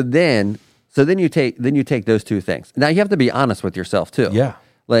you take those two things. Now you have to be honest with yourself too. Yeah.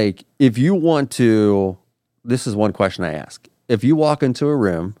 Like if you want to, this is one question I ask. If you walk into a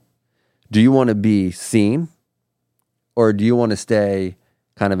room, do you want to be seen or do you want to stay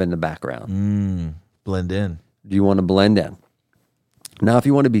kind of in the background? Blend in. Do you want to blend in? Now, if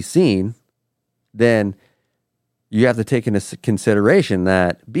you want to be seen, then you have to take into consideration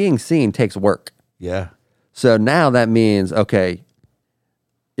that being seen takes work. Yeah. So now that means, okay,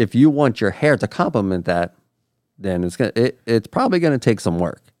 if you want your hair to complement that, then it's probably going to take some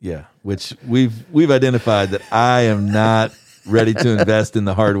work. Yeah, which we've identified that I am not ready to invest in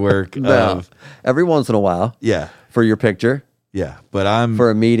the hard work of every once in a while. Yeah. For your picture. Yeah, but I'm for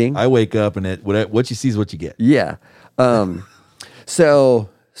a meeting. I wake up and what you see is what you get. Yeah. So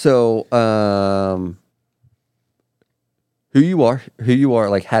who you are,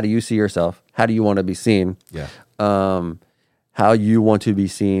 like, how do you see yourself? How do you want to be seen? Yeah. How you want to be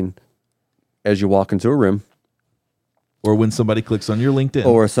seen as you walk into a room, or when somebody clicks on your LinkedIn,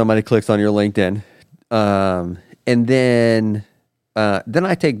 and then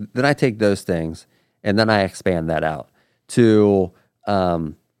I take those things and then I expand that out to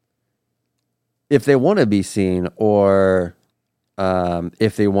if they want to be seen, or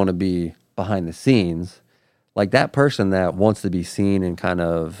if they want to be behind the scenes, like that person that wants to be seen and kind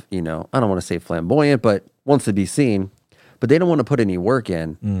of, I don't want to say flamboyant, but wants to be seen, but they don't want to put any work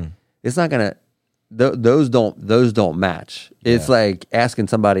in. It's not gonna. Those don't match. It's like asking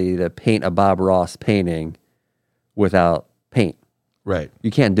somebody to paint a Bob Ross painting without paint. Right. You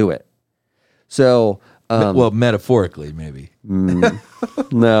can't do it. So, well, metaphorically, maybe.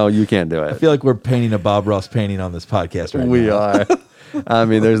 No, you can't do it. I feel like we're painting a Bob Ross painting on this podcast right now. We are. I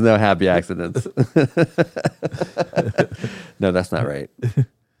mean, there's no happy accidents. No, that's not right.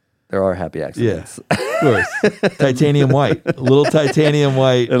 There are happy accidents. Yeah, of course. Titanium white. A little titanium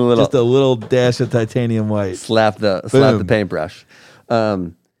white. And just a little dash of titanium white. Slap the paintbrush.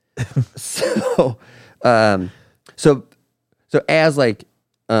 So as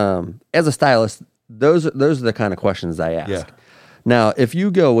a stylist, those are the kind of questions I ask. Yeah. Now, if you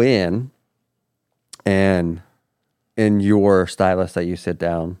go in and your stylist that you sit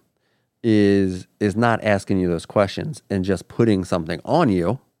down is not asking you those questions and just putting something on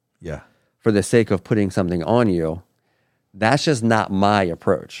you, for the sake of putting something on you, that's just not my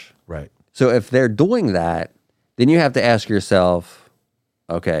approach. Right. So if they're doing that, then you have to ask yourself,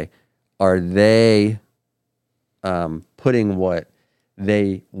 okay, are they putting what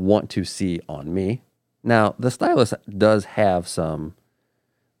they want to see on me? Now, the stylist does have some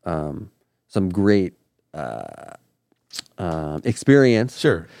great experience,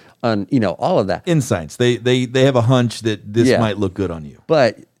 sure, on all of that insights. They have a hunch that this might look good on you,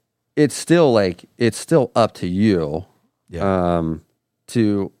 but it's still up to you,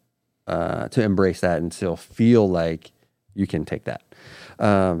 to embrace that and still feel like you can take that.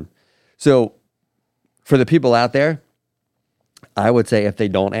 So for the people out there, I would say if they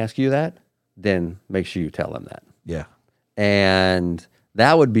don't ask you that, then make sure you tell them that. Yeah. And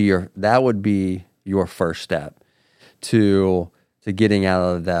that would be your first step to getting out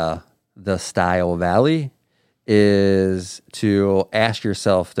of the style valley, is to ask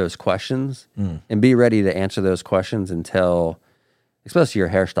yourself those questions and be ready to answer those questions and tell, especially your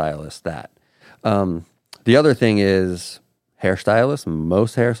hairstylist, that. The other thing is most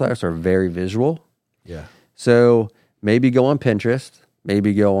hairstylists are very visual. Yeah. So maybe go on Pinterest,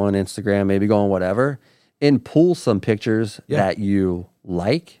 maybe go on Instagram, maybe go on whatever, and pull some pictures that you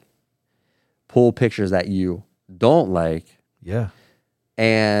like, pull pictures that you don't like,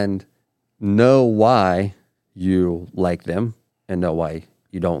 and know why you like them and know why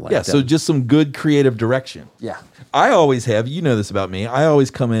you don't like them. So just some good creative direction. Yeah. I always have, this about me, I always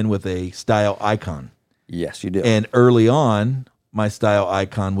come in with a style icon. Yes, you do. And early on, my style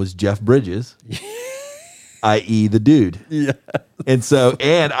icon was Jeff Bridges, i.e. the dude. Yeah.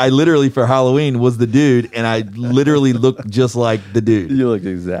 And I literally for Halloween was the dude, and I literally looked just like the dude. You look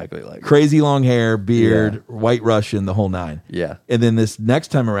exactly like crazy long hair, beard, white Russian, the whole nine. Yeah. And then this next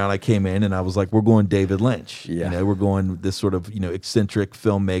time around, I came in and I was like, we're going David Lynch. Yeah. We're going this sort of, eccentric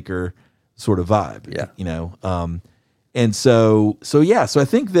filmmaker sort of vibe. Yeah. And so I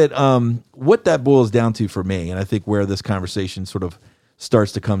think that what that boils down to for me, and I think where this conversation sort of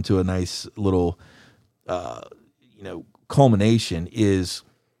starts to come to a nice little culmination is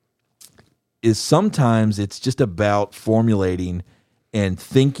sometimes it's just about formulating and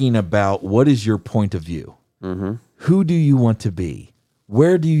thinking about what is your point of view. Mm-hmm. Who do you want to be?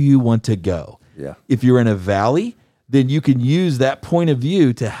 Where do you want to go? Yeah. If you're in a valley, then you can use that point of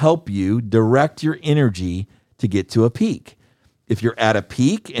view to help you direct your energy to get to a peak. If you're at a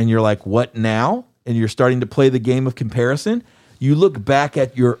peak and you're like, what now? And you're starting to play the game of comparison, you look back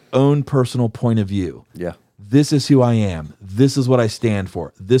at your own personal point of view. Yeah. This is who I am. This is what I stand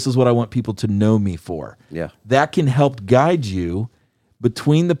for. This is what I want people to know me for. Yeah. That can help guide you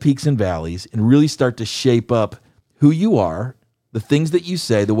between the peaks and valleys and really start to shape up who you are, the things that you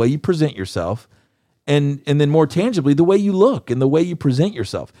say, the way you present yourself, and then more tangibly, the way you look and the way you present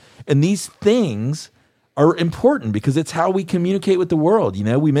yourself. And these things are important because it's how we communicate with the world.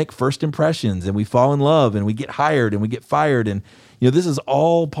 We make first impressions and we fall in love and we get hired and we get fired. And, this is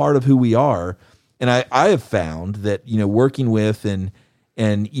all part of who we are. And I have found that, working with and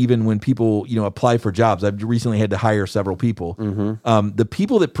and even when people, apply for jobs, I've recently had to hire several people. The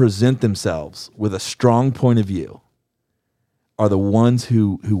people that present themselves with a strong point of view are the ones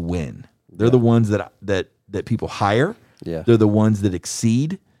who win. They're the ones that people hire. Yeah. They're the ones that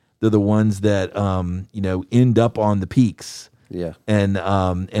exceed. They're the ones that end up on the peaks. Yeah. And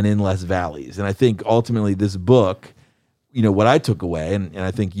in less valleys. And I think ultimately this book, what I took away, and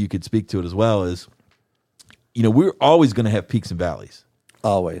I think you could speak to it as well, is we're always going to have peaks and valleys.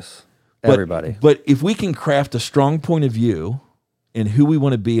 Always. Everybody. But if we can craft a strong point of view in who we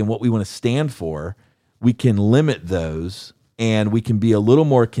want to be and what we want to stand for, we can limit those and we can be a little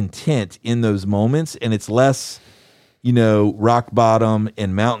more content in those moments. And it's less, rock bottom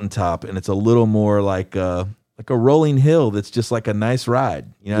and mountaintop. And it's a little more like a rolling hill that's just like a nice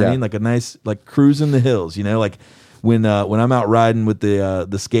ride. You know what I mean? Like a nice, like cruising the hills, like when I'm out riding with the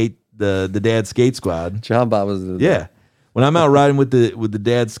dad skate squad. John Bob was When I'm out riding with the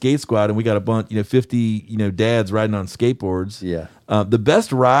dad skate squad and we got a bunch, 50, dads riding on skateboards. Yeah. The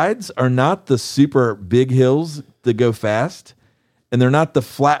best rides are not the super big hills that go fast, and they're not the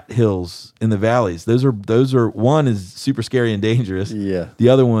flat hills in the valleys. Those are one is super scary and dangerous. Yeah. The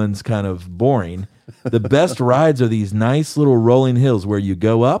other one's kind of boring. The best rides are these nice little rolling hills where you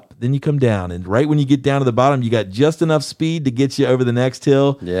go up, then you come down, and right when you get down to the bottom, you got just enough speed to get you over the next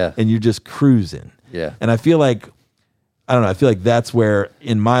hill. Yeah. And you're just cruising. Yeah. And I feel like that's where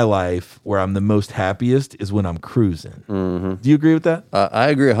in my life where I'm the most happiest is when I'm cruising. Mm-hmm. Do you agree with that? I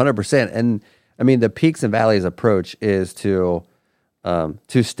agree 100%. And I mean, the peaks and valleys approach is to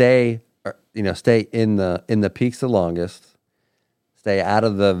stay in the peaks the longest, stay out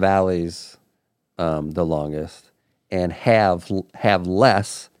of the valleys the longest, and have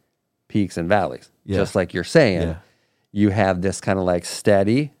less peaks and valleys. Yeah. Just like you're saying, you have this kind of like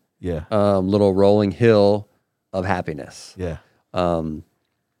steady, little rolling hill of happiness. Yeah. And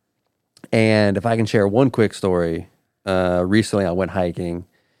if I can share one quick story, recently I went hiking.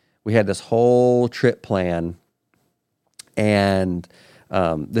 We had this whole trip plan, and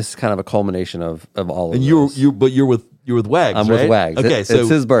this is kind of a culmination of all of and this. you're with Wags. I'm right? with Wags. Okay, so it's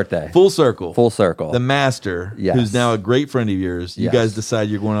his birthday. Full circle. The master, Yes. who's now a great friend of yours. You Yes. guys decide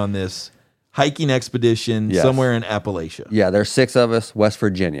you're going on this hiking expedition somewhere in Appalachia. Yeah, there's 6 of us, West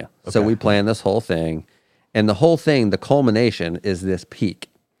Virginia. So Okay. we planned this whole thing, and the whole thing, the culmination is this peak.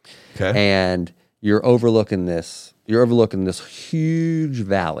 Okay. And you're overlooking this huge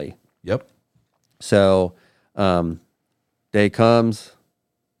valley. Yep. So day comes,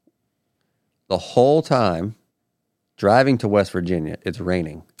 the whole time driving to West Virginia, it's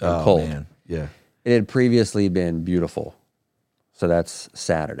raining and cold. Man. Yeah. It had previously been beautiful. So that's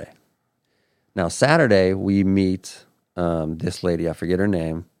Saturday. Now, Saturday, we meet this lady, I forget her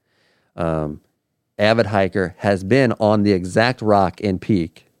name, avid hiker, has been on the exact rock and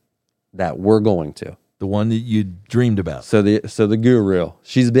peak that we're going to. The one that you dreamed about. So the guru,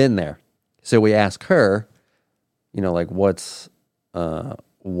 she's been there. So we ask her, like what's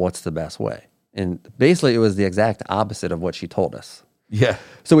the best way? And basically it was the exact opposite of what she told us. Yeah.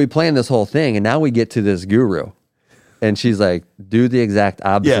 So we planned this whole thing, and now we get to this guru, and she's like, do the exact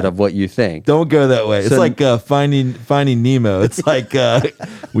opposite of what you think. Don't go that way. It's like finding Nemo. It's like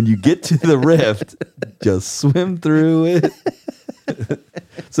when you get to the rift, just swim through it.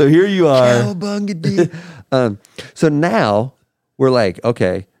 So here you are. So now we're like,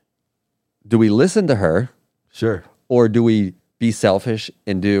 okay, do we listen to her? Sure. Or do we be selfish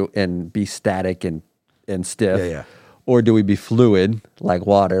and be static and stiff? Yeah. Or do we be fluid, like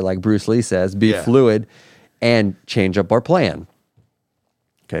water, like Bruce Lee says, fluid and change up our plan?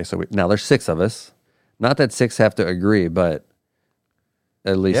 Okay, so now there's 6 of us. Not that 6 have to agree, but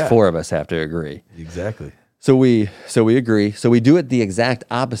at least 4 of us have to agree. Exactly. So we agree. So we do it the exact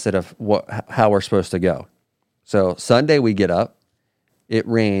opposite of how we're supposed to go. So Sunday we get up. It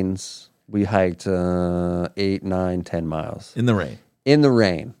rains. We hiked 8, 9, 10 miles. In the rain. In the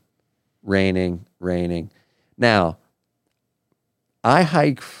rain. Raining. Now, I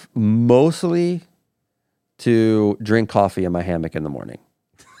hike mostly to drink coffee in my hammock in the morning.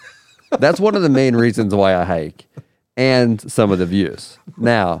 That's one of the main reasons why I hike, and some of the views.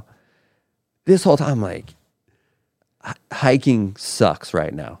 Now, this whole time, like, hiking sucks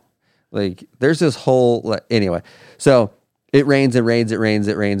right now. Like, there's this whole, anyway. So it rains.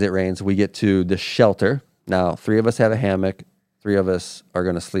 We get to the shelter. Now, 3 of us have a hammock. 3 of us are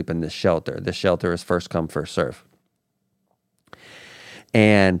going to sleep in this shelter. This shelter is first come, first serve.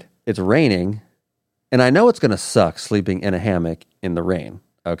 And it's raining. And I know it's going to suck sleeping in a hammock in the rain.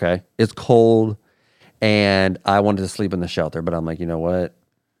 Okay. It's cold. And I wanted to sleep in the shelter. But I'm like, you know what?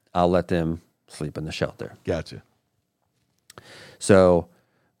 I'll let them sleep in the shelter. Gotcha. So,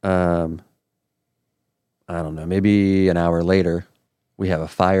 I don't know, maybe an hour later, we have a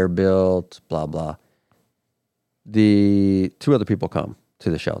fire built, blah, blah. The 2 other people come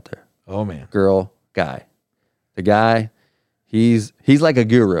to the shelter. Oh, man. Girl, guy. The guy, he's like a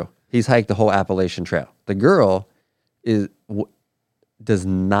guru. He's hiked the whole Appalachian Trail. The girl does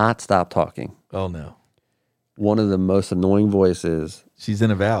not stop talking. Oh, no. One of the most annoying voices. She's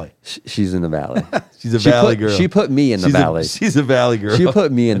in a valley. She's in the valley. She's a valley girl. She put me in the valley. She's a valley girl. She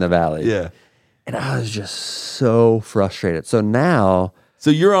put me in the valley. Yeah. And I was just so frustrated. So now...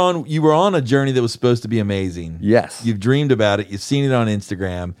 So you were on a journey that was supposed to be amazing. Yes. You've dreamed about it. You've seen it on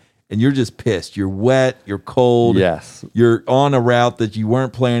Instagram. And you're just pissed. You're wet. You're cold. Yes. You're on a route that you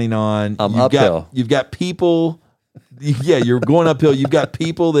weren't planning on. Uphill. You've got people... Yeah, you're going uphill. You've got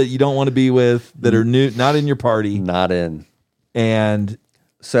people that you don't want to be with that are new, not in your party. Not in. And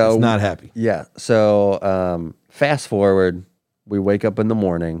so it's not happy. Yeah. So fast forward, we wake up in the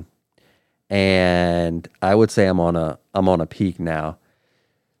morning, and I would say I'm on a peak now.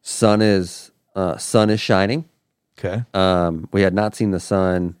 Sun is shining. Okay. We had not seen the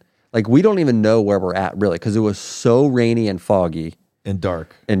sun. Like, we don't even know where we're at really, because it was so rainy and foggy And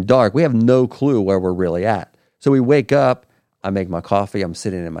dark. We have no clue where we're really at. So we wake up, I make my coffee, I'm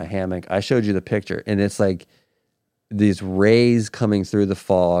sitting in my hammock. I showed you the picture, and it's like these rays coming through the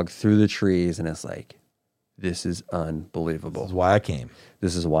fog, through the trees, and it's like, this is unbelievable. This is why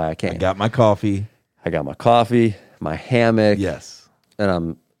I came. I got my coffee. My hammock. Yes.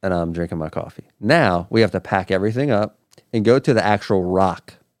 And I'm drinking my coffee. Now we have to pack everything up and go to the actual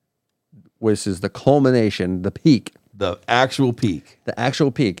rock, which is the culmination, the peak. The actual peak.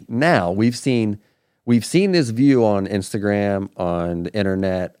 Now we've seen this view on Instagram, on the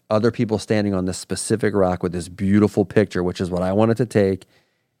internet, other people standing on this specific rock with this beautiful picture, which is what I wanted to take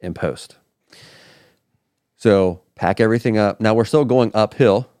and post. So pack everything up. Now we're still going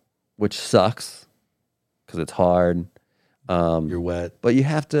uphill, which sucks because it's hard. You're wet. But you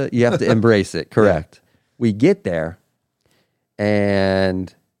have to embrace it. Correct. Yeah. We get there,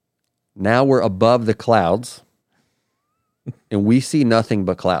 and now we're above the clouds, and we see nothing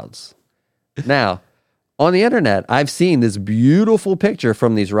but clouds. Now, on the internet, I've seen this beautiful picture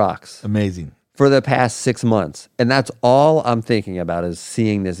from these rocks. Amazing. For the past 6 months. And that's all I'm thinking about is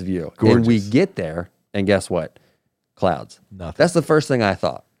seeing this view. Gorgeous. And we get there, and guess what? Clouds. Nothing. That's the first thing I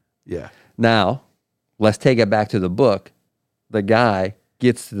thought. Yeah. Now, let's take it back to the book. The guy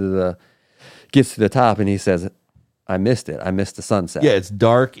gets to the top, and he says, I missed it. I missed the sunset. Yeah, it's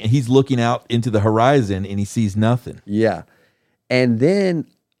dark, and he's looking out into the horizon, and he sees nothing. Yeah. And then...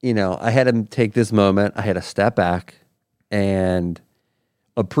 I had to take this moment. I had to step back and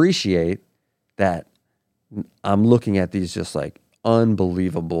appreciate that I'm looking at these just like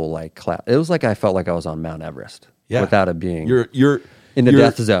unbelievable like clouds. It was like I felt like I was on Mount Everest without it being you're in the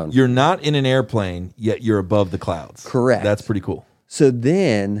death zone. You're not in an airplane, yet you're above the clouds. Correct. That's pretty cool. So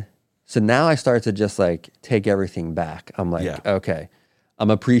now I start to just like take everything back. I'm like, okay,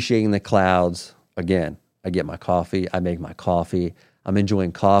 I'm appreciating the clouds again. I get my coffee. I make my coffee. I'm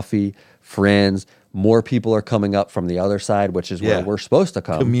enjoying coffee, friends. More people are coming up from the other side, which is where we're supposed to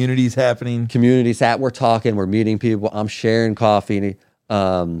come. Community's happening. We're talking, we're meeting people. I'm sharing coffee,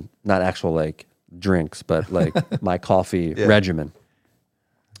 not actual like drinks, but like my coffee regimen.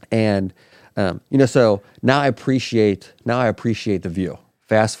 And so now I appreciate the view.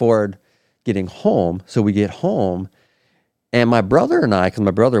 Fast forward, getting home. So we get home, and my brother and I, because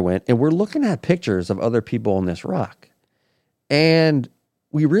my brother went, and we're looking at pictures of other people on this rock. And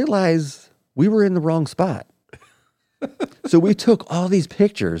we realized we were in the wrong spot. So we took all these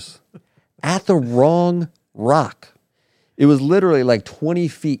pictures at the wrong rock. It was literally like 20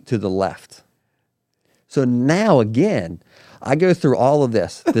 feet to the left. So now again, I go through all of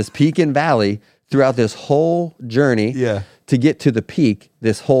this peak and valley throughout this whole journey to get to the peak,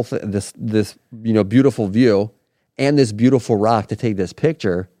 this whole this beautiful view and this beautiful rock to take this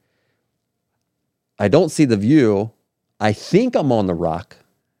picture. I don't see the view. I think I'm on the rock.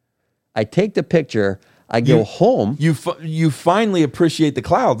 I take the picture. I go home. You finally appreciate the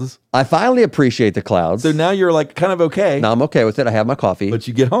clouds. I finally appreciate the clouds. So now you're like kind of okay. Now I'm okay with it. I have my coffee. But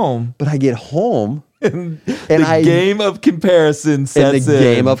you get home. But I get home. And the game of comparison sets in.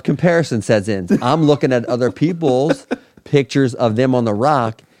 Game of comparison sets in. I'm looking at other people's pictures of them on the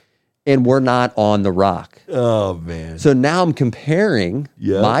rock, and we're not on the rock. Oh, man. So now I'm comparing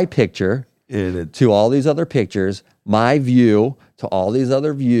my picture to all these other pictures, my view to all these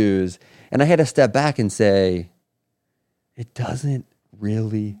other views. And I had to step back and say, it doesn't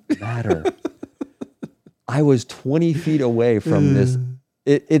really matter. I was 20 feet away from this.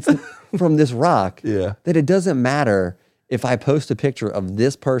 It's from this rock that it doesn't matter if I post a picture of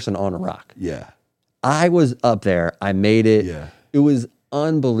this person on a rock. Yeah. I was up there. I made it. Yeah. It was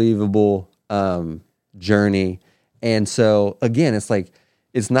unbelievable journey. And so again, it's like,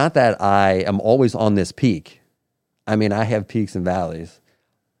 it's not that I am always on this peak. I mean, I have peaks and valleys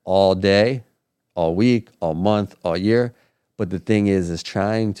all day, all week, all month, all year. But the thing is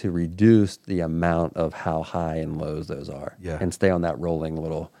trying to reduce the amount of how high and lows those are, and stay on that rolling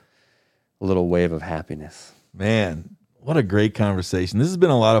little wave of happiness. Man, what a great conversation! This has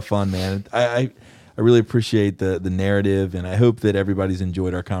been a lot of fun, man. I really appreciate the narrative, and I hope that everybody's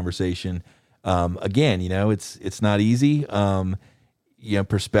enjoyed our conversation. Again, it's not easy.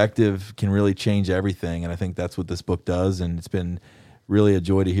 Perspective can really change everything, and I think that's what this book does. And it's been really a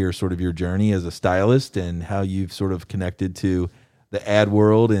joy to hear sort of your journey as a stylist and how you've sort of connected to the ad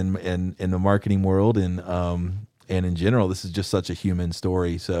world and the marketing world and in general. This is just such a human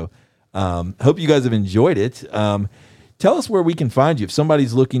story. So hope you guys have enjoyed it. Tell us where we can find you. If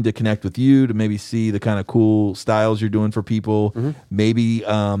somebody's looking to connect with you to maybe see the kind of cool styles you're doing for people, maybe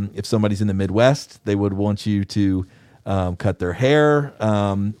if somebody's in the Midwest, they would want you to cut their hair.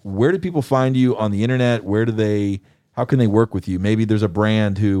 Where do people find you on the internet? How can they work with you? Maybe there's a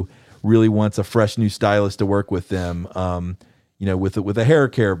brand who really wants a fresh new stylist to work with them, with a hair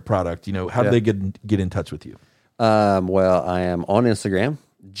care product. How do they get in touch with you? Well, I am on Instagram,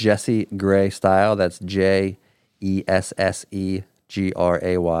 Jesse Gray Style. That's JESSEGRAY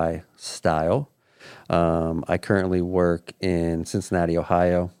Style. I currently work in Cincinnati,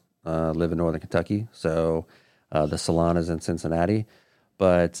 Ohio, live in Northern Kentucky. So the salon is in Cincinnati.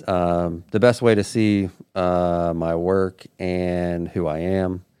 But the best way to see my work and who I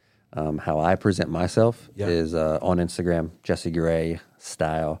am, how I present myself, is on Instagram, Jesse Gray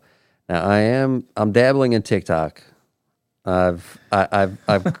Style. Now I'm dabbling in TikTok. I've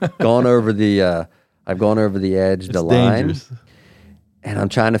gone over the edge, the line, dangerous. And I'm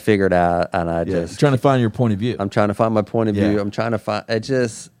trying to figure it out. And trying to find your point of view. I'm trying to find my point of view. I'm trying to find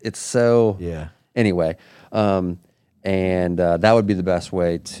it's so anyway. And that would be the best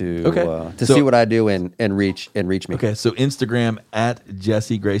way to see what I do and reach me. Okay, so Instagram at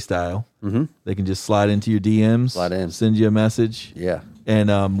Jesse Gray Style. Mm-hmm. They can just slide into your DMs, send you a message. Yeah.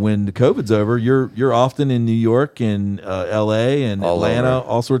 And when the COVID's over, you're often in New York and LA and all Atlanta,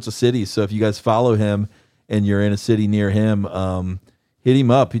 all sorts of cities. So if you guys follow him and you're in a city near him, hit him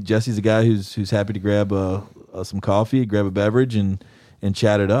up. Jesse's a guy who's happy to grab some coffee, grab a beverage, and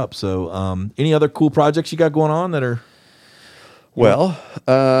chat it up. So any other cool projects you got going on that are? Well,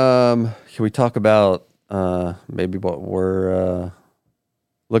 can we talk about maybe what we're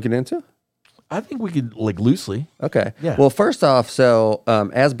looking into? I think we could, loosely. Okay. Yeah. Well, first off, so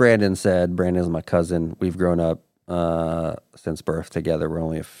as Brandon said, Brandon is my cousin. We've grown up since birth together. We're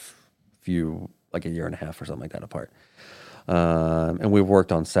only a year and a half or something like that apart. And we've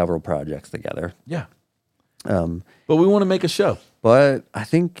worked on several projects together. Yeah. But we want to make a show. But I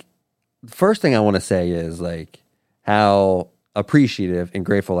think the first thing I want to say is how appreciative and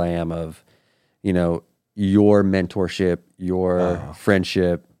grateful I am of, your mentorship, your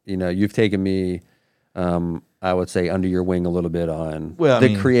friendship. You've taken me, I would say, under your wing a little bit on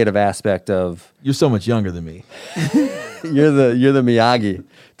the creative aspect of. You're so much younger than me. You're the Miyagi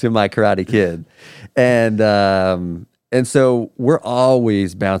to my Karate Kid, and so we're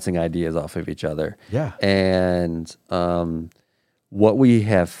always bouncing ideas off of each other. Yeah, and what we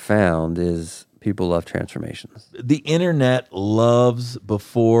have found is people love transformations. The internet loves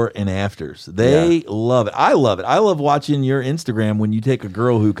before and afters. They love it. I love it. I love watching your Instagram when you take a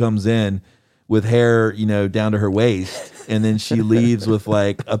girl who comes in with hair, down to her waist, and then she leaves with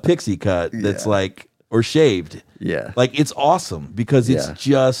a pixie cut that's or shaved. Yeah. It's awesome because it's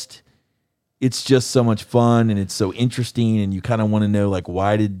just so much fun and it's so interesting and you kind of want to know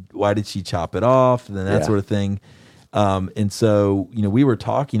why did she chop it off and that sort of thing. And so, we were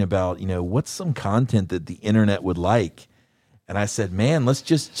talking about, what's some content that the internet would like? And I said, man, let's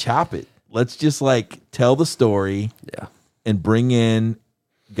just chop it. Let's just tell the story and bring in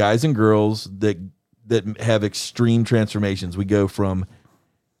guys and girls that have extreme transformations. We go from,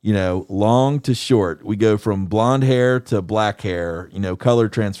 long to short. We go from blonde hair to black hair, color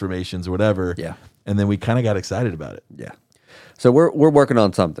transformations or whatever. Yeah. And then we kind of got excited about it. Yeah. So we're working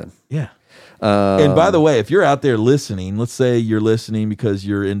on something. Yeah. And by the way, if you're out there listening, let's say you're listening because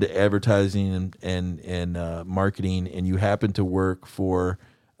you're into advertising and marketing, and you happen to work for,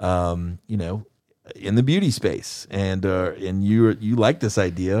 in the beauty space, and you like this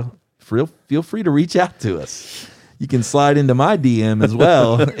idea, feel free to reach out to us. You can slide into my DM as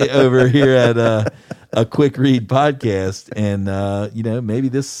well over here at a Quick Read podcast, and maybe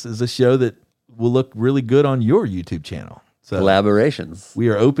this is a show that will look really good on your YouTube channel. So Collaborations. we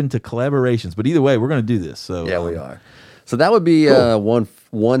are open to collaborations, but either way, we're going to do this. So Yeah, we are. So that would be Cool.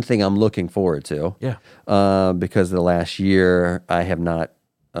 one thing I'm looking forward to. Yeah. Because the last year I have not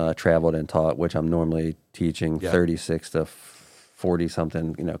traveled and taught, which I'm normally teaching 36 to 40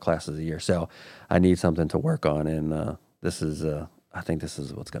 something, classes a year. So I need something to work on, and this is I think this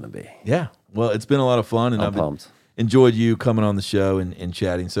is what's going to be. Yeah. Well, it's been a lot of fun, and I'm pumped. Enjoyed you coming on the show and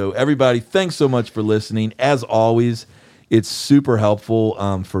chatting. So everybody, thanks so much for listening. As always, it's super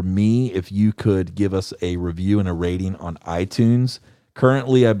helpful for me if you could give us a review and a rating on iTunes.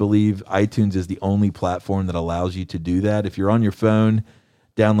 Currently, I believe iTunes is the only platform that allows you to do that. If you're on your phone,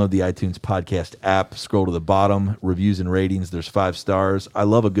 download the iTunes podcast app, scroll to the bottom, reviews and ratings. There's 5 stars. I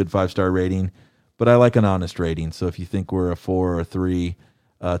love a good 5-star rating, but I like an honest rating. So if you think we're a 4 or a 3,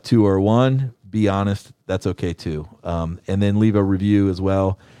 2 or 1, be honest. That's okay too. And then leave a review as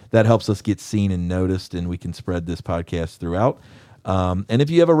well. That helps us get seen and noticed, and we can spread this podcast throughout. And if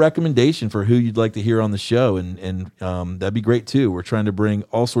you have a recommendation for who you'd like to hear on the show, and that'd be great too. We're trying to bring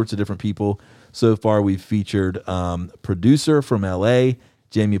all sorts of different people. So far, we've featured producer from LA,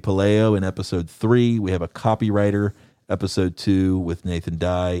 Jamie Paleo, in episode 3. We have a copywriter, episode 2, with Nathan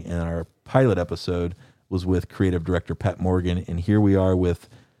Dye, and our pilot episode was with creative director Pat Morgan. And here we are with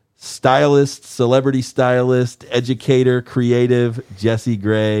stylist, celebrity stylist, educator, creative, Jesse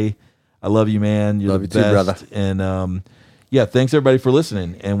Gray. I love you, man. You're Love the you too, best. brother. And yeah, thanks everybody for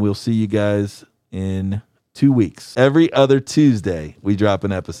listening. And we'll see you guys in 2 weeks. Every other Tuesday, we drop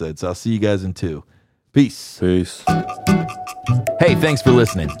an episode. So I'll see you guys in 2. Peace. Peace. Hey, thanks for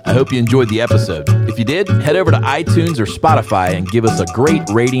listening. I hope you enjoyed the episode. If you did, head over to iTunes or Spotify and give us a great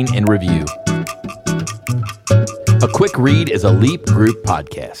rating and review. A Quick Read is a Leap Group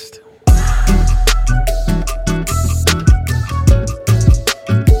podcast.